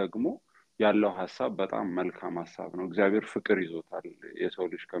ሰው ደግሞ ያለው ሐሳብ በጣም መልካም ሐሳብ ነው እግዚአብሔር ፍቅር ይዞታል የሰው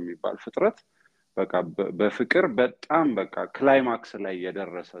ልጅ ከሚባል ፍጥረት በቃ በፍቅር በጣም በቃ ክላይማክስ ላይ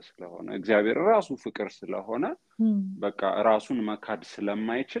የደረሰ ስለሆነ እግዚአብሔር ራሱ ፍቅር ስለሆነ በቃ ራሱን መካድ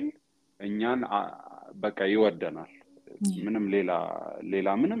ስለማይችል እኛን በቃ ይወደናል ምንም ሌላ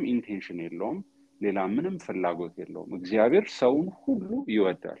ምንም ኢንቴንሽን የለውም ሌላ ምንም ፍላጎት የለውም እግዚአብሔር ሰውን ሁሉ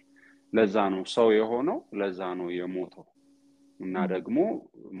ይወዳል ለዛ ነው ሰው የሆነው ለዛ ነው የሞተው እና ደግሞ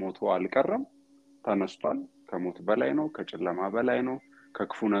ሞቶ አልቀረም ተነስቷል ከሞት በላይ ነው ከጨለማ በላይ ነው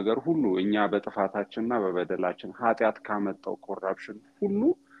ከክፉ ነገር ሁሉ እኛ በጥፋታችንና በበደላችን ኃጢያት ካመጣው ኮራፕሽን ሁሉ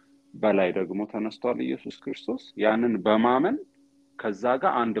በላይ ደግሞ ተነስቷል ኢየሱስ ክርስቶስ ያንን በማመን ከዛ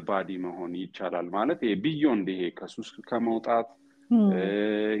ጋር አንድ ባዲ መሆን ይቻላል ማለት ቢዮንድ ይሄ ከሱስ ከመውጣት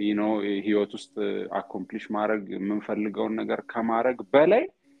ህይወት ውስጥ አኮምፕሊሽ ማድረግ የምንፈልገውን ነገር ከማድረግ በላይ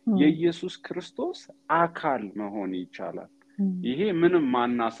የኢየሱስ ክርስቶስ አካል መሆን ይቻላል። ይሄ ምንም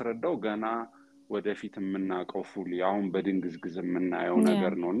ማናስረዳው ገና ወደፊት የምናውቀው ፉሊ አሁን በድንግዝግዝ የምናየው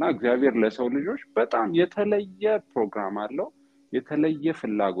ነገር ነውና እግዚአብሔር ለሰው ልጆች በጣም የተለየ ፕሮግራም አለው፣ የተለየ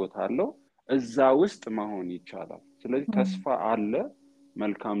ፍላጎት አለው። እዛ ውስጥ መሆን ይቻላል። ስለዚህ ተስፋ አለ፣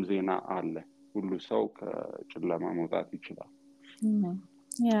 መልካም ዜና አለ። ሁሉ ሰው ከጨለማ መውጣት ይችላል።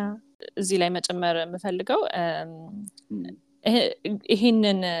 እዚህ ላይ መጨመር የምፈልገው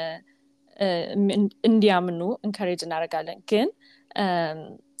ይሄንን እንዲያምኑ ኢንካሬጅ እናደርጋለን። ግን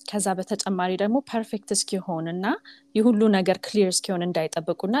ከዛ በተጨማሪ ደግሞ ፐርፌክት እስኪሆንና የሁሉ ነገር ክሊር እስኪሆን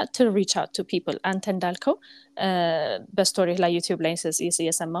እንዳይጠብቁና to reach out to people አንተ እንዳልከው በስቶሪ ላይ ዩቲዩብ ላይ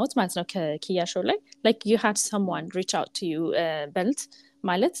የሰማሁት ማለት ነው ከኪያ ሾው ላይ like you had someone reach out to you በልት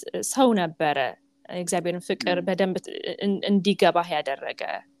ማለት ሰው ነበረ እግዚአብሔርን ፍቅር በደንብ እንዲገባህ ያደረገ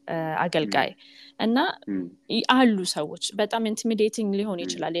አገልጋይ እና አሉ ሰዎች በጣም ኢንቲሚዴቲንግ ሊሆን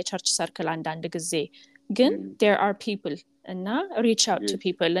ይችላል የቸርች ሰርክል አንዳንድ ጊዜ ግን there are people እና reach out to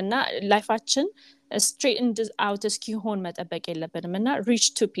people እና ላይፋችን straightened out እስኪሆን መጠበቅ የለብንም እና reach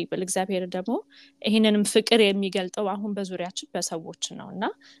to people እግዚአብሔር ደግሞ ይሄንንም ፍቅር የሚገልጠው አሁን በዙሪያችን በሰዎች ነውና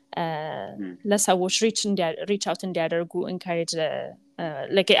ለሰዎች reach out እንዲያደርጉ encourage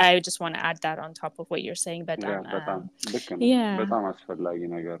like I just want to add that on top of what you're saying በጣም አስፈላጊ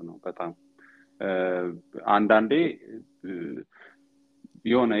ነገር ነው። በጣም አንዳንዴ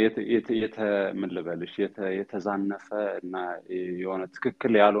የሆነ የተምልበልሽ የተዛነፈ እና የሆነ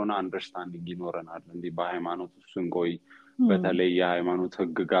ትክክል ያልሆነ አንደርስታንዲንግ ይኖረናል እንዲህ በሃይማኖት ስንቆይ በተለይ የሃይማኖት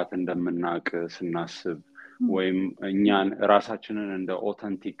ህግጋት እንደምናውቅ ስናስብ ወይም እኛን ራሳችንን እንደ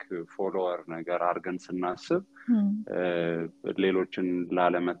ኦተንቲክ ፎሎወር ነገር አድርገን ስናስብ ሌሎችን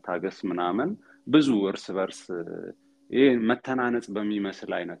ላለመታገስ ምናምን ብዙ እርስ በርስ ይሄ መተናነጽ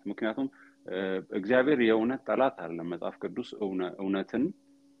በሚመስል አይነት ምክንያቱም እግዚአብሔር የእውነት ጠላት አይደለም። መጽሐፍ ቅዱስ እውነትን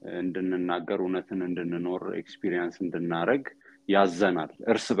እንድንናገር እውነትን እንድንኖር ኤክስፒሪየንስ እንድናረግ ያዘናል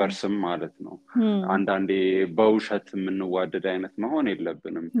እርስ በርስም ማለት ነው። አንዳንዴ በውሸት የምንዋደድ አይነት መሆን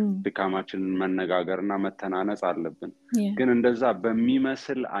የለብንም። ድካማችንን መነጋገርና መተናነጽ አለብን። ግን እንደዛ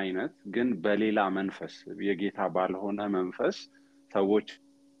በሚመስል አይነት ግን በሌላ መንፈስ የጌታ ባልሆነ መንፈስ ሰዎች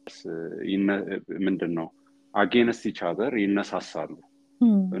ምንድነው against each other ይነሳሳሉ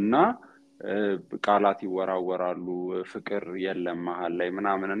እና ቃላት ይወራወራሉ ፍቅር የለም መሃል ላይ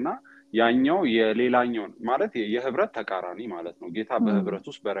ምናምንና ያኛው የሌላኛው ማለት የህብረት ተቃራኒ ማለት ነው። ጌታ በህብረት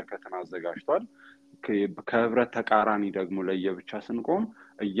ውስጥ በረከትን አዘጋጅቷል። ከህብረት ተቃራኒ ደግሞ ለየብቻ ስንቆም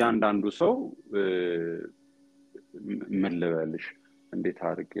እያንዳንዱ ሰው ምን ልበልሽ እንዴት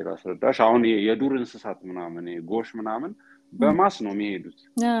አድርጌ ላስረዳሽ አሁን የዱር እንስሳት ምናምን ጎሽ ምናምን በማስ ነው የሚሄዱት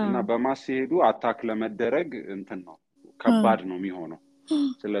እና በማስ ሲሄዱ አታክ ለመደረግ እንትን ነው ከባድ ነው የሚሆነው።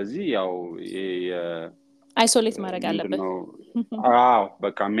 ስለዚህ ያው አይሶሌት ማድረግ አለበት። አዎ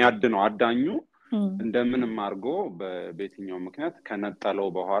በቃ የሚያድነው አዳኙ እንደምንም አድርጎ በቤትኛው ምክንያት ከነጠለው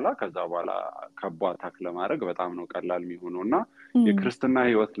በኋላ ከዛ በኋላ ከባድ አታክ ለማድረግ በጣም ነው ቀላል የሚሆነውና የክርስትና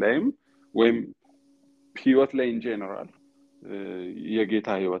ህይወት ላይም ወይም ህይወት ላይ ኢን ጀነራል የጌታ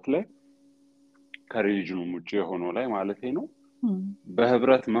ህይወት ላይ ከሪሊጅኑ ውጪ የሆነው ላይ ማለት ነው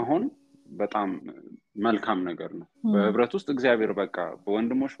በህብረት መሆን በጣም መልካም ነገር ነው። በህብረት ውስጥ እግዚአብሔር በቃ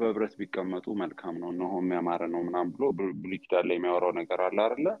በወንድሞች በህብረት ቢቀመጡ መልካም ነው ነው የሚያማረ ነው ምናም ብሎ ብሉይ ኪዳን ላይ የሚያወራው ነገር አለ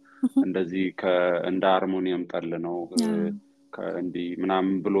አይደለ? እንደዚህ እንደ ሃርሞኒየም ጠል ነው ከእንዲ ምናም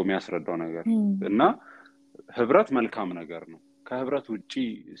ብሎ የሚያስረዳው ነገር እና ህብረት መልካም ነገር ነው። ከህብረት ውጪ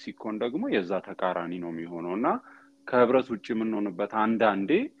ሲኮን ደግሞ የዛ ተቃራኒ ነው የሚሆነውና ከህብረት ውጪ ምን ሆነበት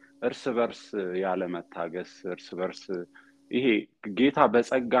አንዳንዴ እርስ በርስ ያለ መታገስ እርስ በርስ ይሄ ጌታ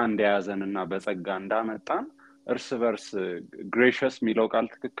በጸጋ እንደያዘንና በጸጋ እንዳመጣን እርስ በርስ ግሬሽስ ሚለው ቃል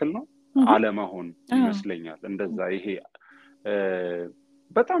ትክክል ነው አለመሆን ይመስለኛል። እንደዛ ይሄ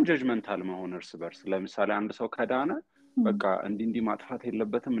በጣም ጀጅመንታል መሆን እርስ በርስ ለምሳሌ አንድ ሰው ከዳነ በቃ እንዲ ማጥፋት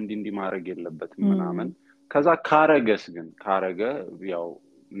የለበትም እንዲ ማድረግ የለበትም ምናምን ከዛ ካረገ ያው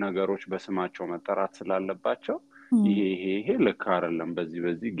ነገሮች በስማቸው መጠራት ስላለባቸው ይሄ ልክ አይደለም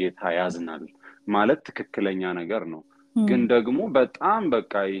በዚህ ጌታ ያዝናል ማለት ትክክለኛ ነገር ነው። ግን ደግሞ በጣም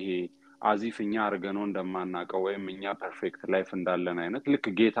በቃ ይሄ አዚፍኛ አርገነው እንደማናቀው ወይም እኛ ፐርፌክት ላይፍ እንዳለን አይነት ልክ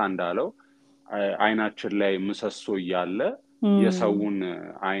ጌታ እንዳለው አይናችን ላይ ምሰሶ ያለ የሰውን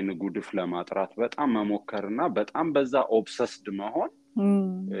አይን ጉድፍ ለማጥራት በጣም መሞከርና በጣም በዛ ኦብሰስድ መሆን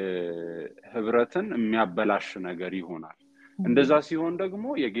ህብረትን የሚያበላሽ ነገር ይሆናል። እንደዛ ሲሆን ደግሞ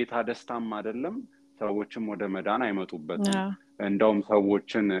የጌታ ደስታም አይደለም ሰዎችም ወደ መዳን አይመጡበትም። እንደውም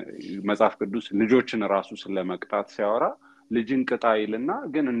ሰዎችን መጽሐፍ ቅዱስ ልጆችን ራሱ ስለመቅጣት ሲያወራ ልጅን ቅጣ ይልና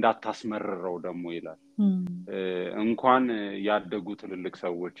ግን እንዳታስመርረው ደግሞ ይላል። እንኳን ያደጉ ትልልቅ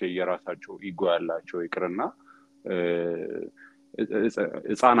ሰዎች የራሳቸው ኢጎ ያላቸው ይቅርና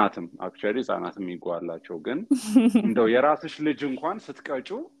ህፃናትም አክቹዋሊ ህፃናትም ኢጎ ያላቸው ግን እንደው የራስሽ ልጅ እንኳን ስትቀጩ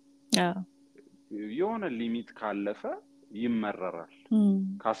የሆነ ሊሚት ካለፈ ይመረራል።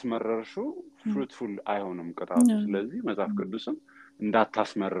 ካስመረርሹ ፍሩትፉል አይሆንም ቅጣቱ። ስለዚህ መጽሐፍ ቅዱስም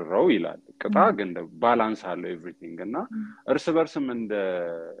እንዳታስመርረው ይላል። ቅጣ ግን ባላንስ አለው ኤቭሪቲንግ እና እርስ በርስም እንደ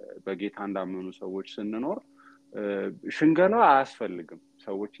በጌታ እንዳመኑ ሰዎች ስንኖር ሽንገላ አያስፈልግም።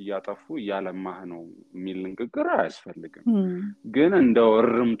 ሰዎች እያጠፉ እያለማህ ነው የሚል ንግግር አያስፈልግም። ግን እንደው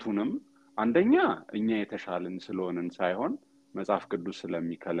እርምቱንም አንደኛ እኛ የተሻልን ስለሆንን ሳይሆን መጽሐፍ ቅዱስ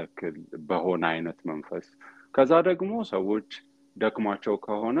ስለሚከለክል በሆነ አይነት መንፈስ፣ ከዛ ደግሞ ሰዎች ደክሟቸው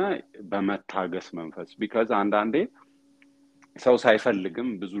ከሆነ በመታገስ መንፈስ ቢካዝ አንዳንዴ ሰው ሳይፈልግም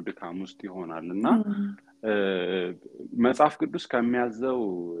ብዙ ድካም ውስጥ ይሆናልና መጽሐፍ ቅዱስ ከሚያዘው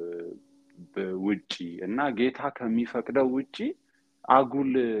ውጪ እና ጌታ ከሚፈቅደው ውጪ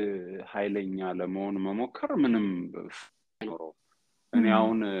አጉል ኃይለኛ ለመሆን መሞከር ምንም አይኖረው። እኔ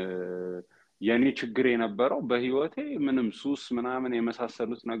አሁን የኔ ችግር የነበረው በህይወቴ ምንም ሱስ ምናምን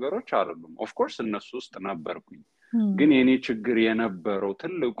የመሳሰሉት ነገሮች አይደሉም። ኦፍ ኮርስ እነሱ ውስጥ ነበርኩኝ። ግን የኔ ችግር የነበረው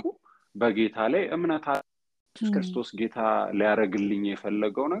ትልቁ በጌታ ላይ እምነት ኢየሱስ ክርስቶስ ጌታ ሊያረግልኝ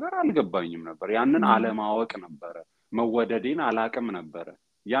የፈለገው ነገር አልገባኝም ነበር። ያንን አለማወቅ ነበር። መወደዴን አላቅም ነበር።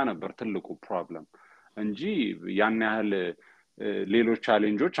 ያ ነበር ትልቁ ፕሮብለም እንጂ ያን ያህል ሌሎች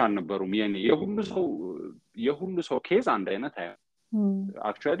ቻሌንጆች አልነበሩም። የሁሉ ሰው ኬዝ አንድ አይነት አይደለም።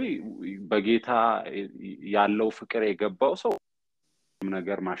 አክቹዋሊ በጌታ ያለው ፍቅር የገባው ሰው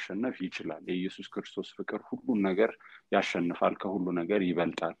ነገር ማሸነፍ ይችላል። የኢየሱስ ክርስቶስ ፍቅር ሁሉ ነገር ያሸንፋል፣ ከሁሉ ነገር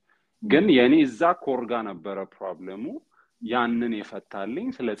ይበልጣል። ግን የኔ እዛ ኮርጋ ነበረ ፕሮብሌሙ። ያንን የፈታልኝ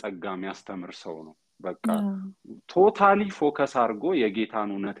ስለ ጸጋ የሚያስተምር ሰው ነው። በቃ ቶታሊ ፎከስ አድርጎ የጌታን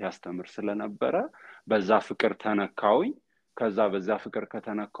እውነት ያስተምር ስለነበረ በዛ ፍቅር ተነካውኝ። ከዛ በዛ ፍቅር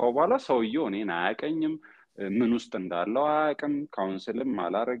ከተነካው በኋላ ሰውየው እኔን አያቀኝም፣ ምን ውስጥ እንዳለው አያቅም፣ ካውንስልም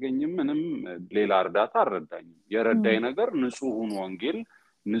አላረገኝም፣ ምንም ሌላ እርዳታ አልረዳኝም። የረዳኝ ነገር ንጹሑን ወንጌል፣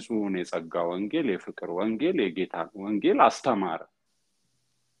 ንጹሑን የጸጋ ወንጌል፣ የፍቅር ወንጌል፣ የጌታ ወንጌል አስተማረ።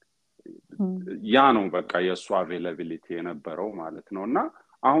 ያ ነው በቃ የሱ አቬይላቢሊቲ የነበረው ማለት ነውና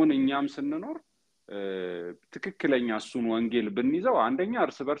አሁን እኛም ስንኖር ትክክለኛ እሱን ወንጌል ብንይዘው አንደኛ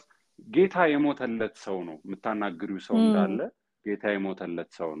እርስ በርስ ጌታ የሞተለት ሰው ነው የምታናግሪው ሰው እንዳለ ጌታ የሞተለት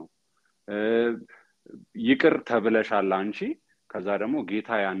ሰው ነው። ይቅር ተብለሻል አንቺ፣ ከዛ ደግሞ ጌታ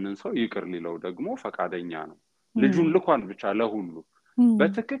ያንን ሰው ይቅር ሊለው ደግሞ ፈቃደኛ ነው። ልጁን ልኳል ብቻ ለሁሉ።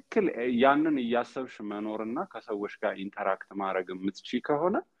 በትክክል ያንን እያሰብሽ መኖርና ከሰዎች ጋር ኢንተራክት ማድረግ የምትችይ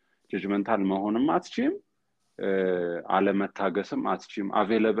ከሆነ ጀጅመንታል መሆንም አትችይም፣ አለመታገስም አትችይም፣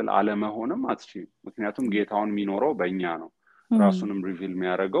 አቬይለብል አለመሆንም አትችይም። ምክንያቱም ጌታውን የሚኖረው በእኛ ነው፣ ራሱንም ሪቪል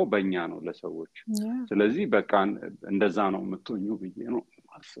የሚያደርገው በእኛ ነው ለሰዎች። ስለዚህ በቃ እንደዛ ነው የምትሆኚው ብዬ ነው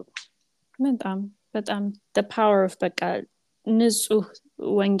የማስበው። በጣም the power of በቃ ንጹህ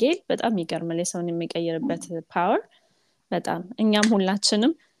ወንጌል በጣም ይገርማል። የሰውን የሚቀይርበት ፓወር በጣም እኛም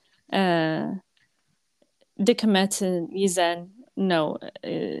ሁላችንም ድክመት ይዘን ነው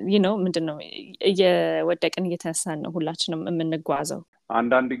ምንድነው እየወደቅን እየተነሳን ነው ሁላችንም የምንጓዘው።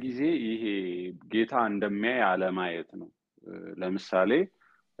 አንዳንድ ጊዜ ይሄ ጌታ እንደሚያይ አለማየት ነው። ለምሳሌ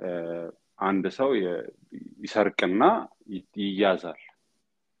አንድ ሰው ይሰርቅና ይያዛል።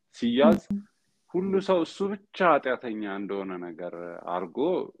 ሲያዝ ሁሉ ሰው እሱ ብቻ ኃጢአተኛ እንደሆነ ነገር አርጎ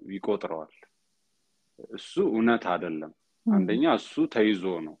ይቆጥረዋል። እሱ እውነት አይደለም። አንደኛ እሱ ተይዞ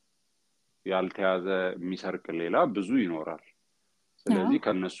ነው። ያልተያዘ የሚሰርቅ ሌላ ብዙ ይኖራል። ስለዚህ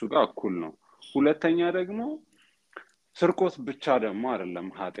ከነሱ ጋር እኩል ነው። ሁለተኛ ደግሞ ስርቆት ብቻ ደግሞ አይደለም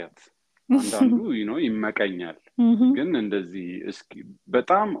ኃጢአት። አንዳንዱ ይመቀኛል። ግን እንደዚህ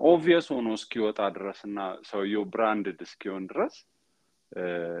በጣም ኦብቪየስ ሆኖ እስኪወጣ ድረስና ሰውየው ብራንድድ እስኪሆን ድረስ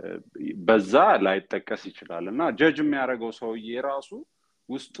በዛ ላይጠቀስ ይችላል እና ጀጅ የሚያደርገው ሰውዬ ራሱ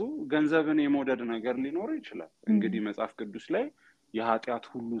ውስጡ ገንዘብን የመውደድ ነገር ሊኖር ይችላል። እንግዲህ መጽሐፍ ቅዱስ ላይ የኃጢአት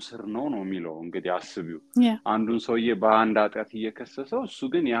ሁሉ ስር ነው የሚለው። እንግዲህ አስቢው አንዱን ሰውዬ በአንድ ኃጢአት እየከሰሰው እሱ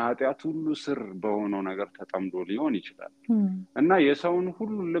ግን የኃጢአት ሁሉ ስር በሆነው ነገር ተጠምዶ ሊሆን ይችላል እና የሰውን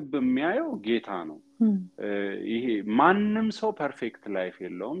ሁሉ ልብ የሚያየው ጌታ ነው። ይሄ ማንም ሰው ፐርፌክት ላይፍ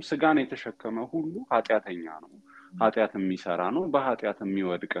የለውም። ስጋን የተሸከመ ሁሉ ኃጢአተኛ ነው፣ ኃጢአት የሚሰራ ነው፣ በኃጢአት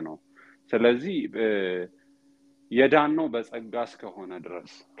የሚወድቅ ነው። ስለዚህ የዳነው በጸጋ እስከሆነ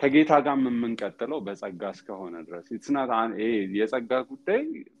ድረስ ከጌታ ጋር የምንቀጥለው በጸጋ እስከሆነ ድረስ የጸጋ ጉዳይ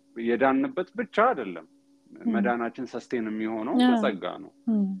የዳንበት ብቻ አይደለም። መዳናችን ሰስቴን የሚሆነው በጸጋ ነው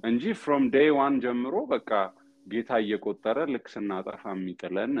እንጂ from day one ጀምሮ በቃ ጌታ እየቆጠረ ልክ ስናጠፋ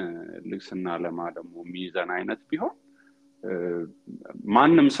የሚጥለን ልክ ስናለማ ደግሞ የሚይዘን አይነት ቢሆን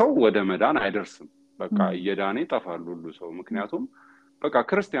ማንም ሰው ወደ መዳን አይደርስም በቃ እየዳነ ይጠፋል ሁሉ ሰው ምክንያቱም በቃ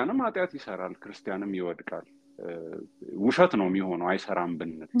ክርስቲያንም ኃጢአት ይሰራል ክርስቲያንም ይወድቃል ውሸት ነው የሚሆነው አይሰራም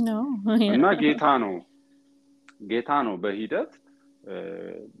ብንል እና ጌታ ነው በሂደት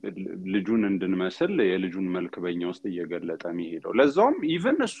ልጁን እንድንመስል የልጁን መልክ በእኛ ውስጥ እየገለጠ የሚሄደው ለዛውም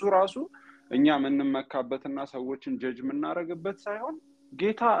ኢቭን እሱ ራሱ እኛ ምንመካበትና ሰዎችን ጀጅ ምናረግበት ሳይሆን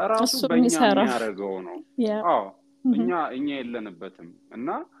ጌታ ራሱ በእኛ የሚያረገው ነው አዎ እኛ የለንበትም እና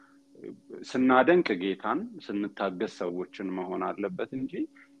ስናደንቅ ጌታን ስንታገስ ሰዎችን መሆን አለበት እንጂ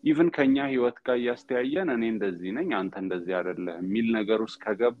ኢቭን ከኛ ህይወት ጋር ያስተያየን እኔ እንደዚህ ነኝ አንተ እንደዚህ አይደለህ የሚል ነገር ውስጥ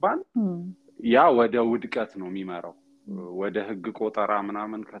ከገባን ያ ወደ ውድቀት ነው የሚመራው ወደ ህግ ቆጠራ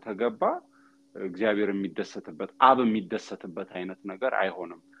ምናምን ከተገባ እግዚአብሔር የሚደሰትበት አብ የሚደሰትበት አይነት ነገር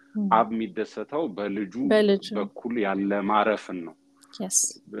አይሆንም አብ የሚደሰተው በልጁ በኩል ያለ ማረፍን ነው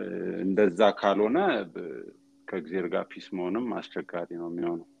እንደዛ ካልሆነ ከእግዚአብሔር ጋር ፒስ መሆንም አስቸጋሪ ነው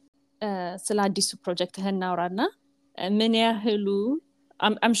የሚሆነው ስለ አዲሱ ፕሮጀክት እናውራና ምን ያህሉ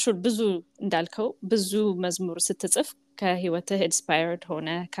I'm sure ብዙ እንዳልከው ብዙ መዝሙር ስትጽፍ ከህይወትህ ኢንስፓየርድ ሆነ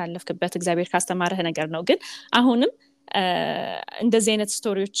ካለፍክበት እግዚአብሔር ካስተማረህ ነገር ነው ግን አሁንም እንደዚህ አይነት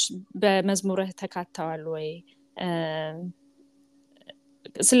ስቶሪዎች በመዝሙርህ ተካተዋል ወይ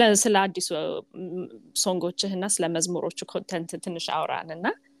ስለ አዲሱ ሶንጎችህና ስለ መዝሙሮቹ ኮንተንት ትንሽ አውራንና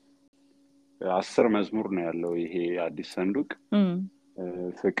 10 መዝሙር ነው ያለው ይሄ አዲስ ሰንዱቅ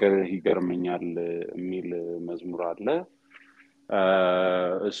ፍቅር ይገርመኛል የሚል መዝሙር አለ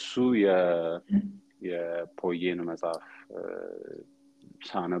እሱ የፖየን መጽሐፍ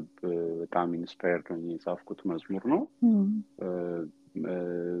ሳነብ በጣም ኢንስፓየርድ ሆኜ የጻፍኩት መዝሙር ነው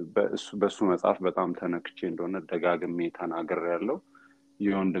በሱ መጽሐፍ በጣም ተነክቼ እንደሆነ ደጋግሜ ተናግሬያለሁ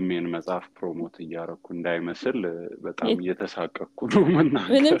የወንድሜን መጽሐፍ ፕሮሞት እያረኩ እንዳይመስል በጣም እየተሳቀቅኩ ነው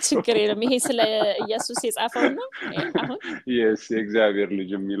መናገር ምንም ችግር የለም ይሄ ስለ ኢየሱስ የጻፈው ነው አሁን yes የእግዚአብሔር ልጅ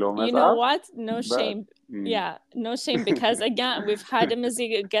የሚለው መጽሐፍ you know what no shame yeah no shame because again we've had him as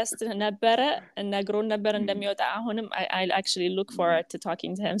a guest ነበረ ነግሮን ነበር እንደሚወጣ አሁንም I'll actually look forward to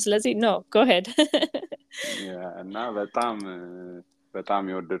talking to him ስለዚህ no go ahead yeah እና በጣም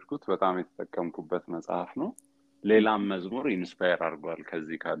የወደድኩት በጣም የተጠቀምኩበት መጽሐፍ ነው ሌላም መዝሙር ኢንስፓየር አድርጓል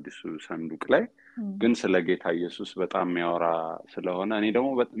ከዚህ ከአዲሱ ሰንዱቅ ላይ ግን ስለ ጌታ ኢየሱስ በጣም የሚያወራ ስለሆነ እኔ ደግሞ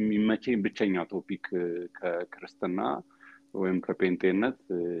የሚመቸኝ ብቸኛ ቶፒክ ከክርስትና ወይም ከጴንጤነት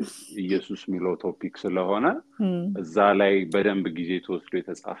ኢየሱስ የሚለው ቶፒክ ስለሆነ እዛ ላይ በደንብ ጊዜ ተወስዶ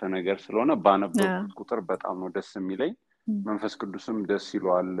የተጻፈ ነገር ስለሆነ ባነበብኩት ቁጥር በጣም ነው ደስ የሚለኝ መንፈስ ቅዱስም ደስ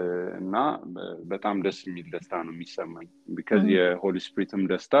ይሏል እና በጣም ደስ የሚል ደስታ ነው የሚሰማኝ because የሆሊ ስፒሪትም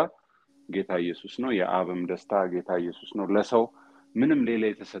ደስታ ጌታ ኢየሱስ ነው የአብም ደስታ ጌታ ኢየሱስ ነው ለሰው ምንም ሌላ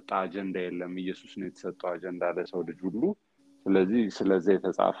የተሰጠ አጀንዳ የለም ኢየሱስ ነው የተሰጠው አጀንዳ ለሰው ልጅ ሁሉ ስለዚህ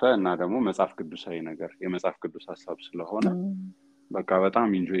የተጻፈ እና ደግሞ መጽሐፍ ቅዱሳዊ ነገር የመጽሐፍ ቅዱስ ሐሳብ ስለሆነ በቃ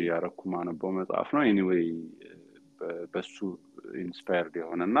በጣም ኢንጆይ ያረኩ ማነበው መጽሐፍ ነው anyway በሱ ኢንስፓየርድ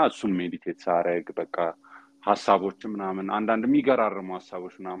የሆነና እሱን ሜዲቴት ሳረግ በቃ ሐሳቦች ምናምን አንዳንድ የሚገራርሙ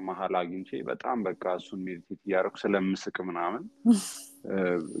ሐሳቦች ምናምን መሃል አግኝቼ በጣም በቃ እሱን ሜዲቴት ያረኩ ስለምስቅ ምናምን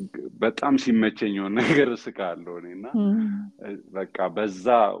በጣም ሲመቸኝ የሆነ ነገር እስቃለሁ እኔና በቃ በዛ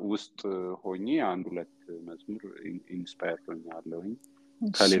ውስጥ ሆኜ አንድ ሁለት መዝሙር ኢንስፓየር ሆኛለሁኝ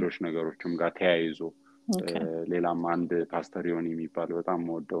ከሌሎች ነገሮችም ጋር ተያይዞ ሌላም አንድ ፓስተር ዮኒ የሚባል በጣም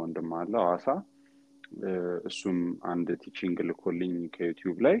ወደው ወንድም አለ ሐዋሳ እሱም አንድ ቲቺንግ ልኮልኝ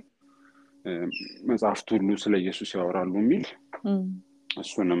ከዩቲዩብ ላይ መጽሐፍት ሁሉ ስለ ኢየሱስ ያወራሉ የሚል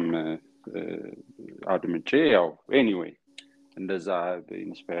እሱንም አድምጬ ያው anyway እንደዛ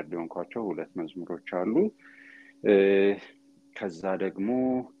ኢንስፓየርድ ሆንኳቸው ሁለት መዝሙሮች አሉ ከዛ ደግሞ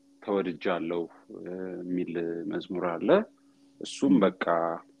ተወድጃለሁ የሚል መዝሙር አለ እሱም በቃ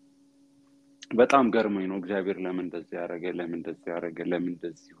በጣም ገርሞኝ ነው እግዚአብሔር ለምን እንደዚህ ያደረገ ለምን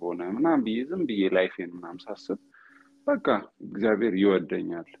እንደዚህ ሆነ ምናምን ዝም ብዬ ላይፌን ምናምን ሳስብ በቃ እግዚአብሔር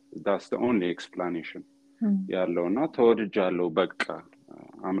ይወደኛል that's the only explanation ያለውና ተወድጃለሁ በቃ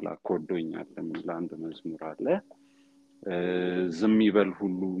አምላክ ወዶኛል የሚል አንድ መዝሙር አለ ዝም ይበል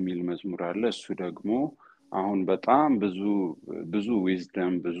ሁሉ የሚል መዝሙር አለ እሱ ደግሞ አሁን በጣም ብዙ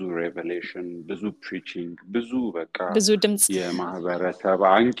wisdom ብዙ revelation ብዙ preaching ብዙ በቃ ብዙ ድምጽ የማህበረሰብ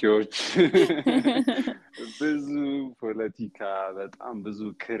አንቂዎች ብዙ ፖለቲካ በጣም ብዙ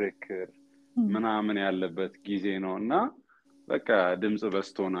ክርክር ምናምን ያለበት ጊዜ ነውና በቃ ድምጽ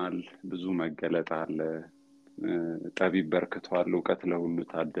በስቶናል ብዙ መገለጥ አለ ጠቢብ በርክቷል ዕውቀት ለሁሉ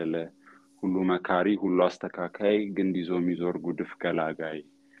ታደለ ሁሉ መካሪ ሁሉ አስተካካይ ግንድ ይዞ የሚዞር ጉድፍ ገላጋይ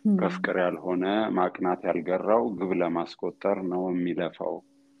ከፍቅር ያልሆነ ማቅናት ያልገራው ግብ ለማስቆጠር ነው የሚለፋው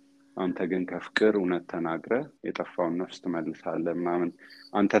አንተ ግን ከፍቅር እውነት ተናግረ የጠፋውን ነፍስ ትመልሳለህ ምናምን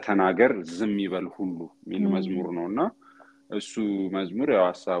አንተ ተናገር ዝም ይበል ሁሉ የሚል መዝሙር ነውና እሱ መዝሙር ያው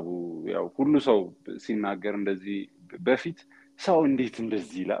ሐሳቡ ያው ሁሉ ሰው ሲናገር እንደዚህ በፊት ሰው እንዴት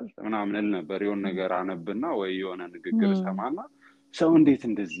እንደዚህ ይላል ምናምን እል ነበር የሆነ ነገር አነብና ወይ የሆነ ንግግር ሰማና ሰው እንዴት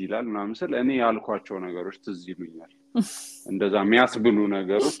እንደዚህ ይላል ምናምን ስል እኔ ያልኳቸው ነገሮች ትዝ ይሉኛል እንደዛ የሚያስብሉ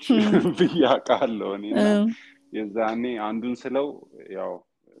ነገሮች ብያቃለሁ እኔና የዛኔ አንዱን ስለው ያው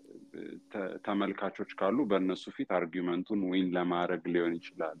ተመልካቾች ካሉ በእነሱ ፊት አርጊውመንቱን ዊን ለማድረግ ሊሆን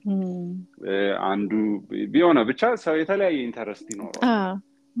ይችላል አንዱ ቢሆነ ብቻ ሰው የተለያየ ኢንተረስት ይኖረዋል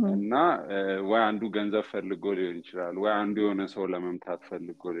እና ወይ አንዱ ገንዘብ ፈልጎ ሊሆን ይችላል ወይ አንዱ የሆነ ሰው ለመምታት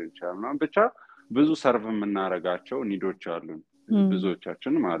ፈልጎ ሊሆን ይችላል እና ብቻ ብዙ ሰርቭ የምናረጋቸው ኒዶች አሉን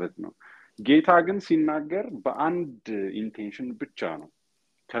ብዙዎቻችን ማለት ነው ጌታ ግን ሲናገር በአንድ ኢንቴንሽን ብቻ ነው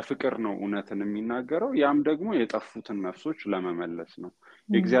ከፍቅር ነው እውነትን የሚናገረው ያም ደግሞ የጠፉትን ነፍሶች ለመመለስ ነው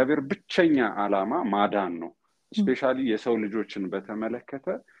የእግዚአብሔር ብቸኛ ዓላማ ማዳን ነው ስፔሻሊ የሰው ልጆችን በተመለከተ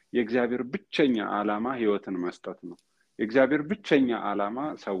የእግዚአብሔር ብቸኛ ዓላማ ህይወትን መስጠት ነው የእግዚአብሔር ብቸኛ ዓላማ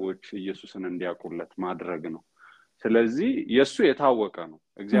ሰዎች ኢየሱስን እንዲያውቁለት ማድረግ ነው ስለዚህ የሱ የታወቀ ነው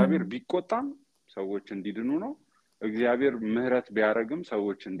እግዚአብሔር ቢቆጣም ሰዎች እንዲድኑ ነው እግዚአብሔር ምህረት ቢያረግም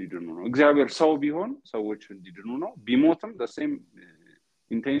ሰዎች እንዲድኑ ነው እግዚአብሔር ሰው ቢሆን ሰዎች እንዲድኑ ነው ቢሞትም the same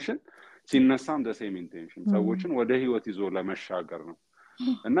intention ሲነሳም the same intention ሰዎችን ወደ ህይወት ይዞ ለመሻገር ነው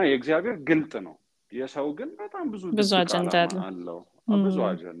እና የእግዚአብሔር ግልጥ ነው የሰው ግን በጣም ብዙ አጀንዳ አለው ብዙ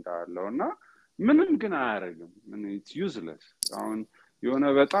አጀንዳ አለው እና ምንም ግን አያረግም it's useless አሁን የሆነ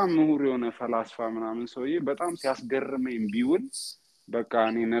በጣም ምሁር የሆነ ፈላስፋ ምናምን ሰውዬ በጣም ሲያስገርመኝ ቢውል በቃ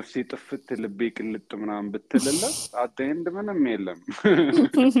እኔ ነፍሴ ጥፍት ልቤ ቅልጥ ምናምን ብትልለት አደንድ ምንም የለም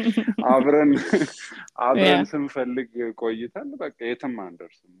አብረን ስንፈልግ ቆይተን በቃ የትም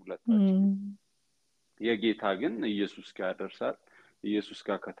አንደርስም ሁለታችን የጌታ ግን ኢየሱስ ጋር ያደርሳል ኢየሱስ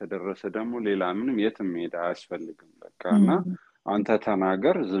ጋር ከተደረሰ ደግሞ ሌላ ምንም የትም ሄዳ አያስፈልግም በቃና አንተ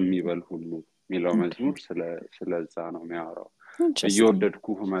ተናገር ዝም ይበል ሁሉ ሚለው መዝሙር ስለዛ ነው የሚያወራው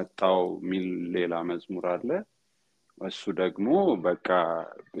እየወደድኩህ መጣው ሚል ሌላ መዝሙር አለ እሱ ደግሞ በቃ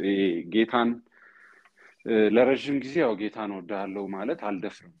ጌታን ለረጅም ጊዜ ያው ጌታን ወዳለው ማለት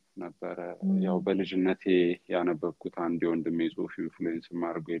አልደፍርም ነበር ያው በልጅነቴ ያነበብኩት አንድ ወንድሜ ጽሁፍ ኢንፍሉዌንስ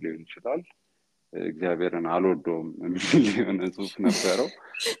ማድረግ ሊሆን ይችላል እግዚአብሔርን አልወደውም የሚል የሆነ ጽሁፍ ነበረው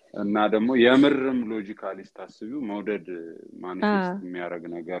እና ደግሞ የምርም ሎጂካሊ ስታስቢው መውደድ ማኒፌስት የሚያደርግ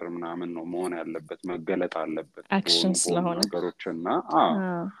ነገር ምናምን ነው መሆን ያለበት መገለጥ አለበት አክሽን ስለሆነ ነገሮችና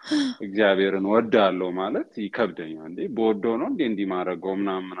እግዚአብሔርን ወዳለው ማለት ይከብደኛል እንዴ በወደው ነው እንዴ ማረገው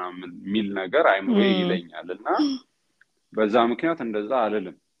ምናምን ሚል ነገር አይምሮዬ ይለኛልና በዛ ምክንያት እንደዛ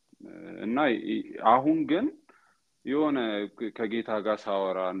አልልም እና አሁን ግን የሆነ ከጌታ ጋር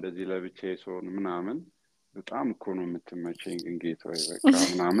ሳወራ እንደዚህ ለብቻዬ ሶን ምናምን በጣም እኮ ነው የምትመቸኝ ግን ጌታ ወይ በቃ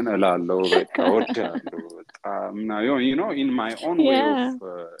ምናምን እላለሁ በቃ ወዳለሁ በጣም you know in my own way of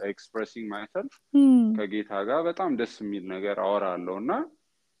expressing myself ከጌታ ጋር በጣም ደስ የሚል ነገር አወራለሁና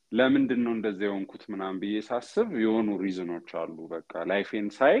ለምንድን ነው እንደዚህ የሆንኩት ምናምን ብዬ ሳስብ የሆኑ ሪዝኖች አሉ በቃ ላይፌን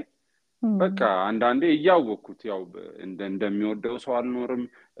ሳይ በቃ አንዳንዴ እያወቅኩት ያው እንደሚወደው ሰው አልኖርም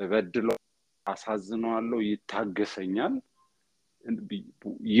እበድለው አሳዝነዋለሁ ይታገሰኛል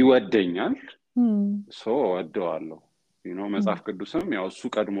ይወደኛል ሶ ወደዋለሁ you know መጽሐፍ ቅዱስም ያው እሱ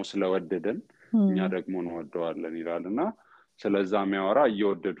ቀድሞ ስለወደደን እኛ ደግሞ እንወደዋለን ይላልና ስለዛ የሚያወራ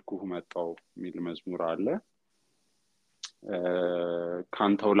እየወደድኩህ መጣው ሚል መዝሙር አለ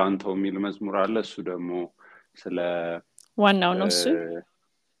ካንተው ላንተው ሚል መዝሙር አለ እሱ ደግሞ ስለ ዋናው ነው እሱ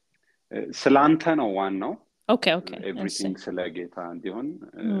ስላንተ ነው ዋናው ኦኬ everything ስለ ጌታ እንዲሆን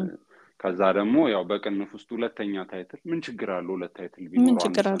ከዛ ደግሞ ያው በቅንፍ ውስጥ ሁለተኛ ታይትል ምን ችግር አለው ሁለት ታይትል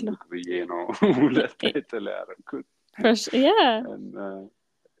ቢኖር አንዱ ብዬ ነው ሁለት ታይትል ያደረኩት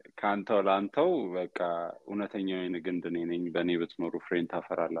ካንተው ላንተው በቃ እውነተኛው የንግድ ነኝ በኔ ብትኖሩ ፍሬን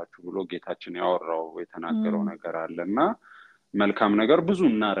ታፈራላችሁ ብሎ ጌታችን ያወራው የተናገረው ነገር አለና መልካም ነገር ብዙ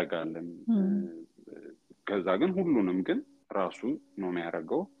እናረጋለን ከዛ ግን ሁሉንም ግን ራሱ ነው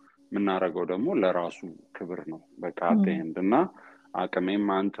የሚያረጋው ምናረጋው ደግሞ ለራሱ ክብር ነው በቃ አደንድና አቅሜም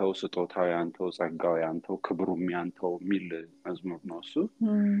አንተው ስጦታው ያንተው ጸጋው ያንተው ክብሩም ያንተው ሚል መዝሙር ነው እሱ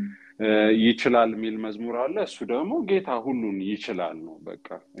ይችላል ሚል መዝሙር አለ እሱ ደግሞ ጌታ ሁሉን ይችላል ነው በቃ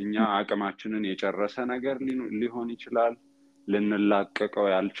እኛ አቅማችንን የጨረሰ ነገር ሊሆን ይችላል ልንላቀቀው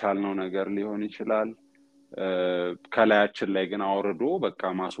ያልቻልነው ነገር ሊሆን ይችላል ከላያችን ላይ ግን አውርዶ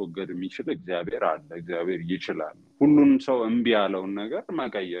በቃ ማስወገድ የሚችል እግዚአብሔር አለ እግዚአብሔር ይችላል ሁሉንም ሰው እንቢ ያለውን ነገር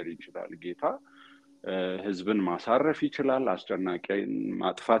መቀየር ይችላል ጌታ ህዝብን ማሳረፍ ይችላል አስጨናቂን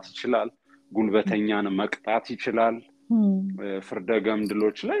ማጥፋት ይችላል ጉልበተኛን መቅጣት ይችላል ፍርደ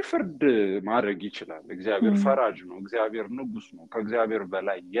ገምድሎች ላይ ፍርድ ማድረግ ይችላል እግዚአብሔር ፈራጅ ነው እግዚአብሔር ንጉስ ነው ከእግዚአብሔር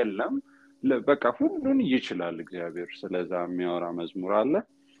በላይ የለም በቃ ሁሉን ይችላል እግዚአብሔር ስለዛ የሚያወራ መዝሙር አለ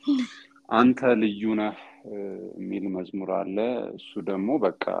አንተ ልዩ ነህ የሚል መዝሙር አለ እሱ ደግሞ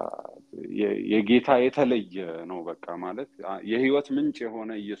በቃ የጌታ የተለየ ነው በቃ ማለት የህይወት ምንጭ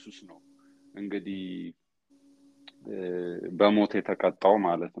የሆነ ኢየሱስ ነው እንግዲህ በሞት የተቀጣው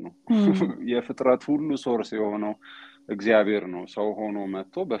ማለት ነው የፍጥረት ሁሉ ሶርስ የሆነው እግዚአብሔር ነው ሰው ሆኖ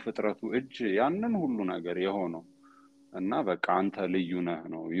መጥቶ በፍጥረቱ እጅ ያንን ሁሉ ነገር የሆነው እና በቃ አንተ ልዩ ነህ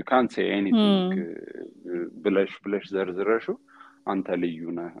ነው you can't say anything ብለሽ ዘርዝረሹ አንተ ልዩ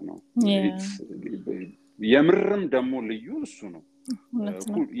ነህ ነው የምርም ደግሞ ልዩ እሱ ነው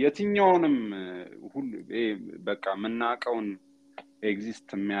የትኛውንም ሁሉ በቃ መናቀውን ኤግዚስት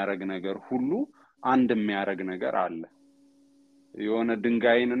የሚያረግ ነገር ሁሉ አንድ የሚያረግ ነገር አለ የሆነ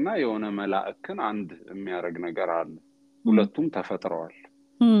ድንጋይንና የሆነ መላእክን አንድ የሚያረግ ነገር አለ ሁለቱም ተፈጥረዋል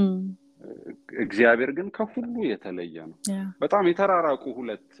እግዚአብሔር ግን ከሁሉ የተለየ ነው በጣም የተራራቁ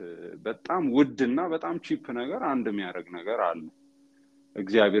ሁለት በጣም ውድና በጣም ቺፕ ነገር አንድ የሚያረግ ነገር አለ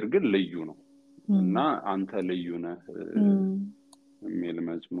እግዚአብሔር ግን ልዩ ነው እና አንተ ልዩ ነህ የሚል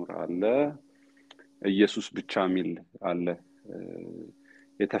መዝሙር አለ ኢየሱስ ብቻ የሚል አለ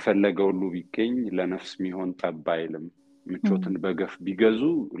የተፈለገው ሁሉ ቢገኝ ለነፍስ ሚሆን ጠብ አይልም ምቾትን በገፍ ቢገዙ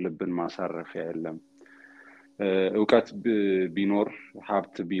ልብን ማሳረፊያ የለም ዕውቀት ቢኖር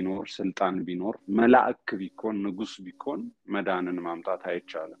ሀብት ቢኖር ስልጣን ቢኖር መላእክ ቢኮን ንጉስ ቢኮን መዳንን ማምጣት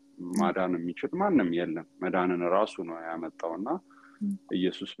አይቻልም ማዳን የሚችል ማንም የለም መዳንን ራሱ ነው ያመጣውና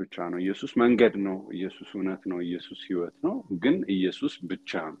ኢየሱስ ብቻ ነው ኢየሱስ መንገድ ነው ኢየሱስ እውነት ነው ኢየሱስ ህይወት ነው ግን ኢየሱስ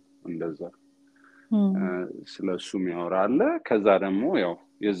ብቻ ነው እንደዛ ስለሱም ያወራል ከዛ ደግሞ ያው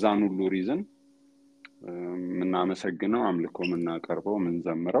የዛን ሁሉ ሪዝን ምናመሰግነው አምልኮ ምናቀርበው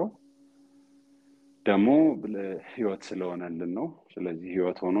ምንዘምረው ደግሞ ህይወት ስለሆነልን ነው ስለዚህ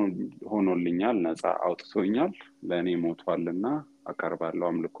ህይወት ሆኖልኛል ነፃ አውጥቶኛል ለኔ ሞቷልና አቀርባለሁ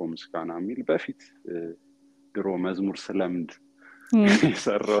አምልኮ ምስጋና የሚል በፊት ድሮ መዝሙር ስለምድ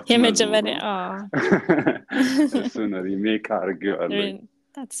ሰራው የመጀመሪያ እሱ ነው ሪሜክ አርገዋለሁ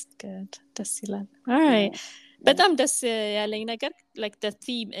that's good ደስ ይላል all right በጣም ደስ ያለኝ ነገር like the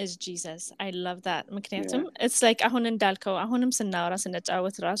theme is Jesus I love that ምክንያቱም it's like አሁን እንዳልከው አሁንም ስናወራ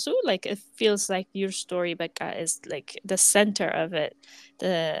ስንጫወት ራሱ like it feels like your story በቃ is like the center of it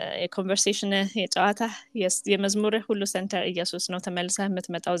the conversation የጨዋታ የመዝሙር ሁሉ center ኢየሱስ ነው ተመልሰህ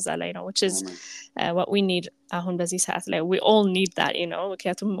የምትመጣው እዛ ላይ ነው which is what we need አሁን በዚህ ሰዓት ላይ we all need that you know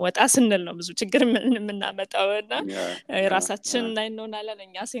ምክንያቱም ወጣ ስንል ነው ብዙ ችግር የምናመጣውና ራሳችን ላይ እንሆናለን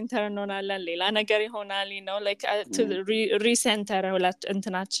እኛ ሴንተር እንሆናለን ሌላ ነገር ይሆናል you know like to recenter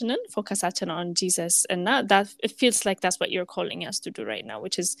እንትናችንን ፎከሳችን on Jesus and that it feels like that's what you're calling us to do right now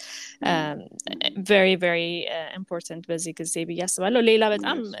which is very very important በዚህ ጊዜ ብያስባለሁ ሌላ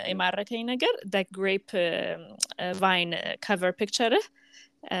በጣም የማረከኝ ነገር the grape vine cover picture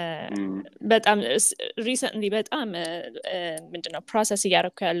በጣም recently በጣም ምንድነው process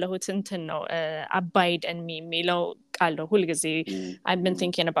እያደረኩ ያለሁት እንትን ነው abide in me የሚለው ቃል ነው ሁሉ ጊዜ I've been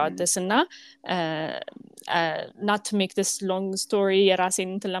thinking about this እና not to make this long story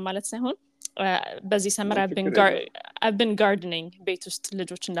የራሴን እንትን ለማለት ሳይሆን በዚህ ሰመር I've been gardening ቤት ውስጥ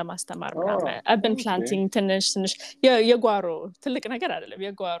ልጆችን ለማስተማር ምናምን I've been planting ትንሽ የጓሮ ትልቅ ነገር አይደለም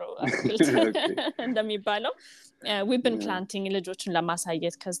የጓሮ እንደሚባለው we've been planting ልጆችን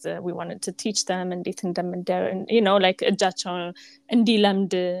ለማሳየት cuz we wanted to teach them እንዴት እንደምንደር you know like እጃቸው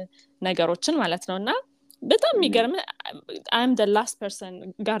እንዲለምድ ነገሮችን ማለት ነውና በጣም የሚገርም I'm the last person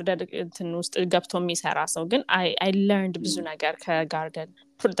garden እንትን ውስጥ ገብቶ የሚሰራ ሰው ግን I learned ብዙ ነገር ከጋርደን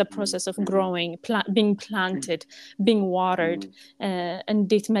the process of growing being planted being watered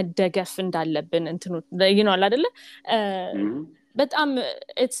እንዴት መደገፍ እንዳለብን እንትኑ you know አይደለ በጣም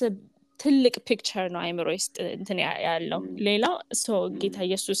it's a ትልቅ ፒክቸር ነው አይምሮ ውስጥ እንትን ያለው ሌላው so ጌታ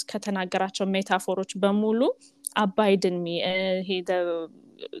ኢየሱስ ከተናገራቸው ሜታፎሮች በሙሉ abide in me he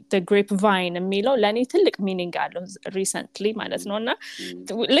the grapevine የሚለው ለኔ ትልቅ ሚኒንግ አለው recently ማለት ነውና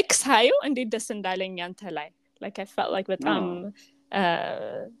ልክ ሳየው እንዴት ደስ እንዳለኝ አንተ ላይ like I felt like በጣም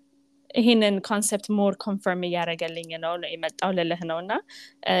ይሄንን ኮንሰፕት more confirm ያደረገልኝ ነው የመጣው ለለህ ነውና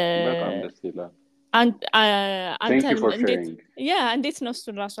በጣም ደስ ይላል አንተ እንዴት ነው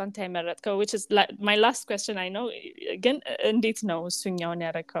እሱን ራሱ አንተ ያመረጥከው which is like my last question I know ግን እንዴት ነው እሱኛውን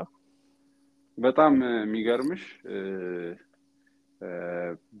ያረከው በጣም የሚገርምሽ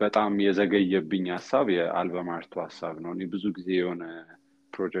በጣም የዘገየብኝ ሐሳብ የአልበም አርቱ ሐሳብ ነው እኔ ብዙ ጊዜ የሆነ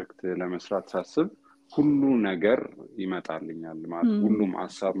ፕሮጀክት ለመስራት ሳስብ ሁሉ ነገር ይመጣልኛል ማለት ሁሉም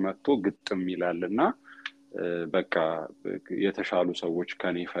ሐሳብ መጥቶ ግጥም ይላልና በቃ የተሻሉ ሰዎች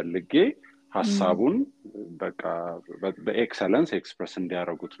ከኔ ፈልጌ ሐሳቡን በቃ በኤክሰለንስ ኤክስፕረስ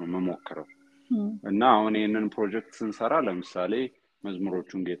እንዲያደርጉት ነው መሞክረው እና አሁን ይሄንን ፕሮጀክት ስንሰራ ለምሳሌ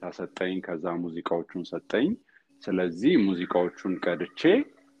መዝሙሮቹን ጌታ ሰጠኝ ከዛ ሙዚቃዎቹን ሰጠኝ ስለዚህ ሙዚቃዎቹን ቀድቼ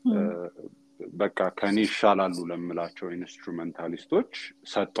በቃ ከኔ ይሻላሉ ለምላቸው ኢንስትሩሜንታሊስቶች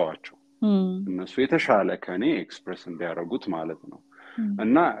ሰጠዋቸው እነሱ የተሻለ ከኔ ኤክስፕረስ እንዲያደርጉት ማለት ነው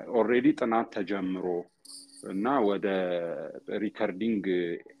እና ኦሬዲ ጥናት ተጀምሮ እና ወደ ሪከርዲንግ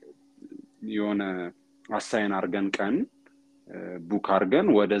የሆነ አሳይን አርገን ቀን ቡክ አርገን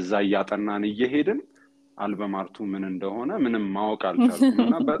ወደዛ ያጠናን እየሄድን አልበም አርቱ ምን እንደሆነ ምንም ማወቅ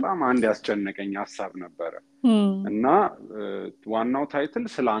አልቻልኩምና በጣም አንድ ያስጨነቀኝ ሐሳብ ነበር እና ዋናው ታይትል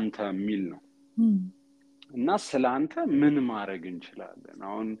ስላንተ ሚል ነው እና ስላንተ ምን ማድረግ እንችላለን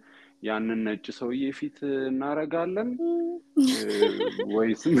አሁን ያንን ነጭ ሰውዬ ፊት እናረጋለን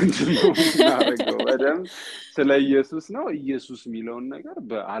ወይስ ምንድነው እናረጋው ወደም ስለ ኢየሱስ ነው ኢየሱስ ሚለውን ነገር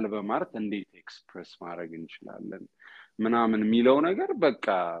በአልበም አርት እንዴት ኤክስፕረስ ማድረግ እንችላለን ምናምን ሚለው ነገር በቃ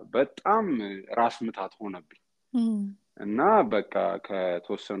በጣም ራስ ምታት ሆነብኝ እና በቃ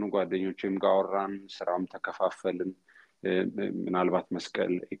ከተወሰኑ ጓደኞቼም ጋር አወራን ስራም ተከፋፈልን ምናልባት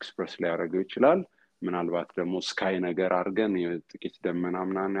መስቀል ኤክስፕረስ ላይ ያደርገው ይችላል ምናልባት ደግሞ ስካይ ነገር አርገን ጥቂት ደመና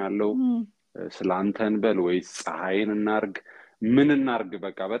ምናምን ያለው ስላንተን በል ወይስ ፀሐይን እናርግ ምን እናርግ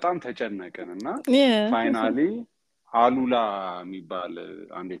በቃ በጣም ተጨነቀንና ፋይናሊ አሉላ የሚባል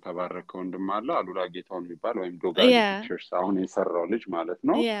አንድ የተባረከ ወንድም አለ አሉላ ጌታው የሚባል ወይም ዶጋሊ ፒክቸርስ አሁን የሰራው ልጅ ማለት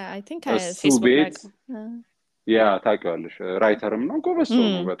ነው እሱ ቤት ታውቂዋለሽ ራይተርም ነው ጎበዝ ሰው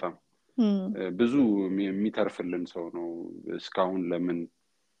ነው በጣም ብዙ የሚተርፍልን ሰው ነው እስካሁን ለምን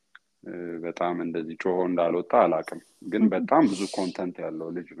በጣም እንደዚህ ጮሆ እንዳልወጣ አላቅም ግን በጣም ብዙ ኮንተንት ያለው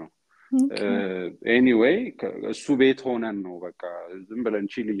ልጅ ነው ኤኒዌይ እሱ ቤት ሆነን ነው በቃ ዝም ብለን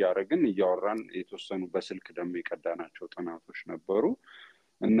ቺል ያያረግን ያወራን የተወሰኑ በስልክ ደም የቀዳናቸው ጥናቶች ነበሩ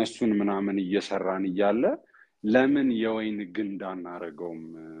እነሱን ምናምን እየሰራን ይያለ ለምን የወይን ግንድ አናረገውም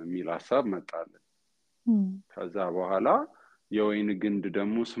ሚል ሐሳብ መጣለን ከዛ በኋላ የወይን ግንድ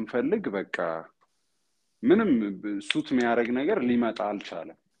ደግሞ ስንፈልግ በቃ ምንም ሱት የሚያረግ ነገር ሊመጣ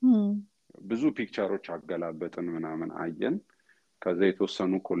አልቻለም ብዙ ፒክቸሮች አገላበጥን ምናምን አየን ከዛ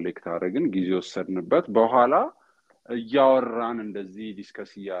የተወሰኑ ኮሌክት አረግን ጊዜ ወሰድንበት በኋላ ያወራን እንደዚህ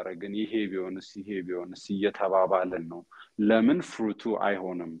ዲስከስ ያያረግን ይሄ ቢሆንስ እየተባባለን ነው ለምን ፍሩቱ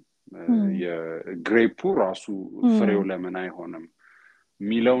አይሆንም የግሬፑ ራሱ ፍሬው ለምን አይሆንም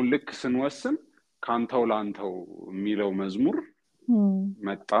ሚለውን ልክ ስንወስን ካንተው ላንተው ሚለው መዝሙር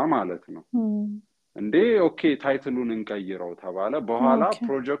መጣ ማለት ነው እንዴ ኦኬ ታይትሉን እንቀይረው ተባለ በኋላ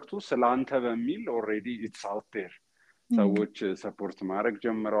ፕሮጀክቱ ስላንተ በሚል ኦሬዲ ኢትስ አውት ዴር ሰዎች ሰፖርት ማድረግ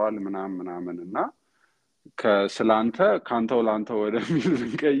ጀምረዋል ምናምንና ከስላንተ ካንተው ላንተው ወደሚል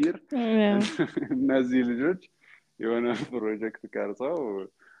እንቀይር እነዚህ ልጆች የሆነ ፕሮጀክት ቀርጸው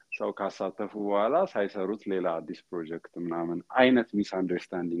ሰው ካሳተፉ በኋላ ሳይሰሩት ሌላ አዲስ ፕሮጀክት ምናምን አይነት ሚስ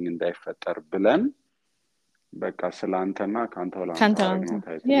አንደርስታንዲንግ እንዳይፈጠር ብለን በቃ ስላንተና ካንተው ላንተው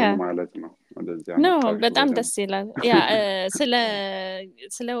ታይትሉ ማለት ነው እንደዚህ ነው በጣም ደስ ይላል ያ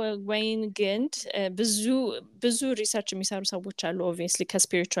ስለ ወይን ግንድ ብዙ ሪሰርች የሚሰሩ ሰዎች አሉ obviously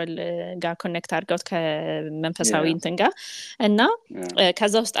ከስፒሪቹዋል ጋር ኮኔክት አድርገው ከመንፈሳዊ እንትን ጋር እና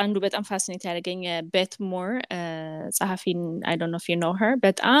ከዛ ውስጥ አንዱ በጣም ፋሲኔት ያደረገኝ ቤት ሞር ጸሐፊን I don't know if you know her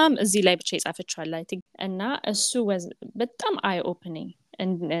በጣም እዚህ ላይ ብቻ የጻፈችው አለ I think እና እሱ በጣም eye opening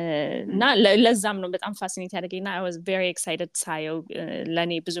እና ለዛም ነው በጣም ፋሲኔት ያደረገኝና I was very excited ሳየው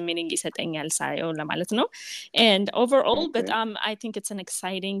ለኔ ብዙ ሚኒንግ ይሰጠኛል ሳየው ለማለት ነው and overall በጣም I think it's an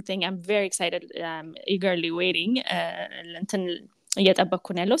exciting thing I'm very excited eagerly waiting እንትን እየጠበቅኩ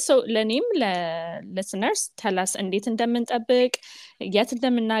ነው ያለው so ለኔም ለlisteners tell us እንዴት እንደምንጠብቅ የት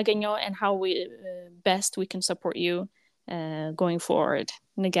እንደምናገኘው and how we best we can support you going forward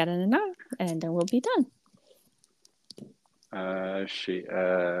ንገረንና and then we'll be done እሺ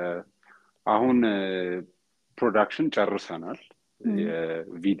አሁን ፕሮዳክሽን ጨርሰናል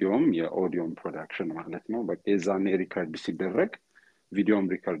የቪዲዮም የኦዲዮም ፕሮዳክሽን ማለት ነው በቃ የዛኔ ሪከርድ ሲደረግ ቪዲዮም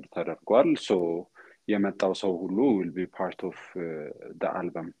ሪከርድ ተደርጓል ሶ የመጣው ሰው ሁሉ will be part of the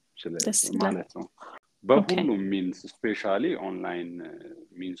album ማለት ነው በሁሉም ሚንስ ስፔሻሊ ኦንላይን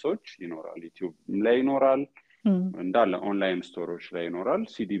ሚንሶች ይኖራል ዩቲዩብ ላይ ይኖራል እንዳለ ኦንላይን ስቶሮች ላይ ይኖራል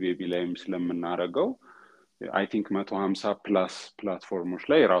ሲዲ ቤቢ ላይም ስለምናረጋው I think 150 plus platforms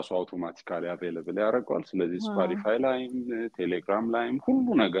ላይ ራሱ አውቶማቲካሊ available ያደርጋል ስለዚህ Spotify ላይም Telegram ላይም ሁሉ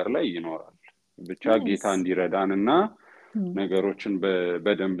ነገር ላይ ይኖራል ብቻ ጌታ እንዲረዳንና ነገሮችን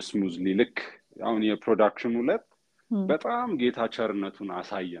በደንብ ስሙዝሊ ልክ አሁን የፕሮዳክሽኑ ላይ በጣም ጌታ ቸርነቱን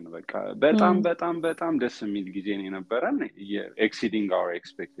አሳየን በቃ በጣም ደስ የሚል ጊዜ ነው የነበረን exceeding our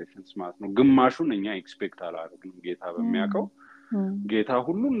expectations ማለት ነው ግማሹን እኛ ኤክስፔክት አላደረግንም ጌታ በሚያውቀው ጌታ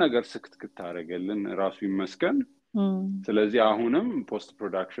ሁሉን ነገር ስክትክት አደረገልን ራሱ ይመስገን ስለዚህ አሁንም ፖስት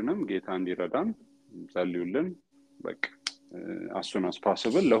ፕሮዳክሽንም ጌታ እንዲረዳን ጸልዩልን በቃ as soon as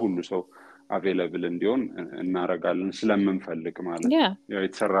possible ለሁሉ ሰው available እንዲሆን እናረጋለን ስለምንፈልግ ማለት Yeah. ያው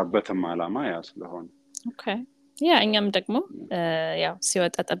የተሰራበትም ዓላማ ያ ስለሆነ Okay. ያ እኛም ደግሞ ያው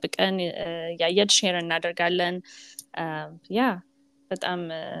ሲወጣ ጠብቀን ያየድ ሼር እናደርጋለን ያ በጣም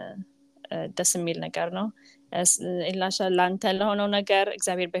ደስ የሚል ነገር ነው ኢላሻ ላንተ ለሆነው ነገር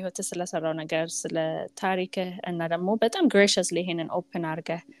እግዚአብሔር በህይወት ስለሰራው ነገር ስለ ታሪክ እና ደግሞ በጣም graciously ይሄንን ኦፕን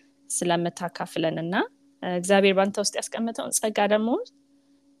አድርገህ ስለምታካፍለንና እግዚአብሔር ባንተ ውስጥ ያስቀመጠውን ጸጋ ደግሞ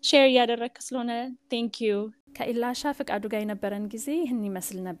ሼር ያደረክ ስለሆነ thank you ከኢላሻ ፈቃዱ ጋር የነበረን ጊዜ ይህን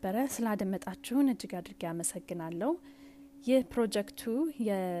ይመስል ነበር ስላደመጣችሁን እጅግ አድርጌ አመሰግናለሁ ይህ ፕሮጀክቱ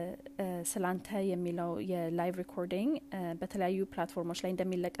የስላንተ የሚለው የላይቭ ሪኮርዲንግ በተለያዩ ፕላትፎርሞች ላይ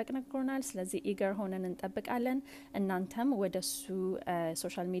እንደሚለቀቅ ነግሮናል ስለዚህ ኢገር ሆነን እንጠብቃለን እናንተም ወደሱ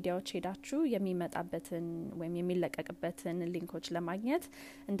ሶሻል ሚዲያዎች ሄዳችሁ የሚመጣበትን ወይም የሚለቀቅበትን ሊንኮች ለማግኘት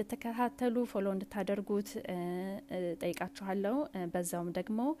እንድትከታተሉ ፎሎ እንድታደርጉት ጠይቃችኋለሁ በዛውም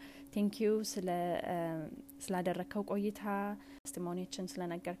ደግሞ ቴንክ ዩ ስላደረከው ቆይታ ቴስቲሞኒዎችን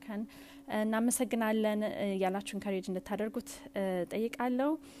ስለነገርከን እናመሰግናለን ያላችሁን ካሬጅ እንድታደርጉት ጠይቃለሁ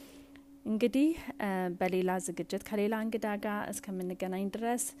እንግዲህ በሌላ ዝግጅት ከሌላ እንግዳ ጋር እስከምንገናኝ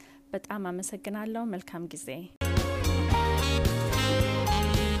ድረስ በጣም አመሰግናለሁ መልካም ጊዜ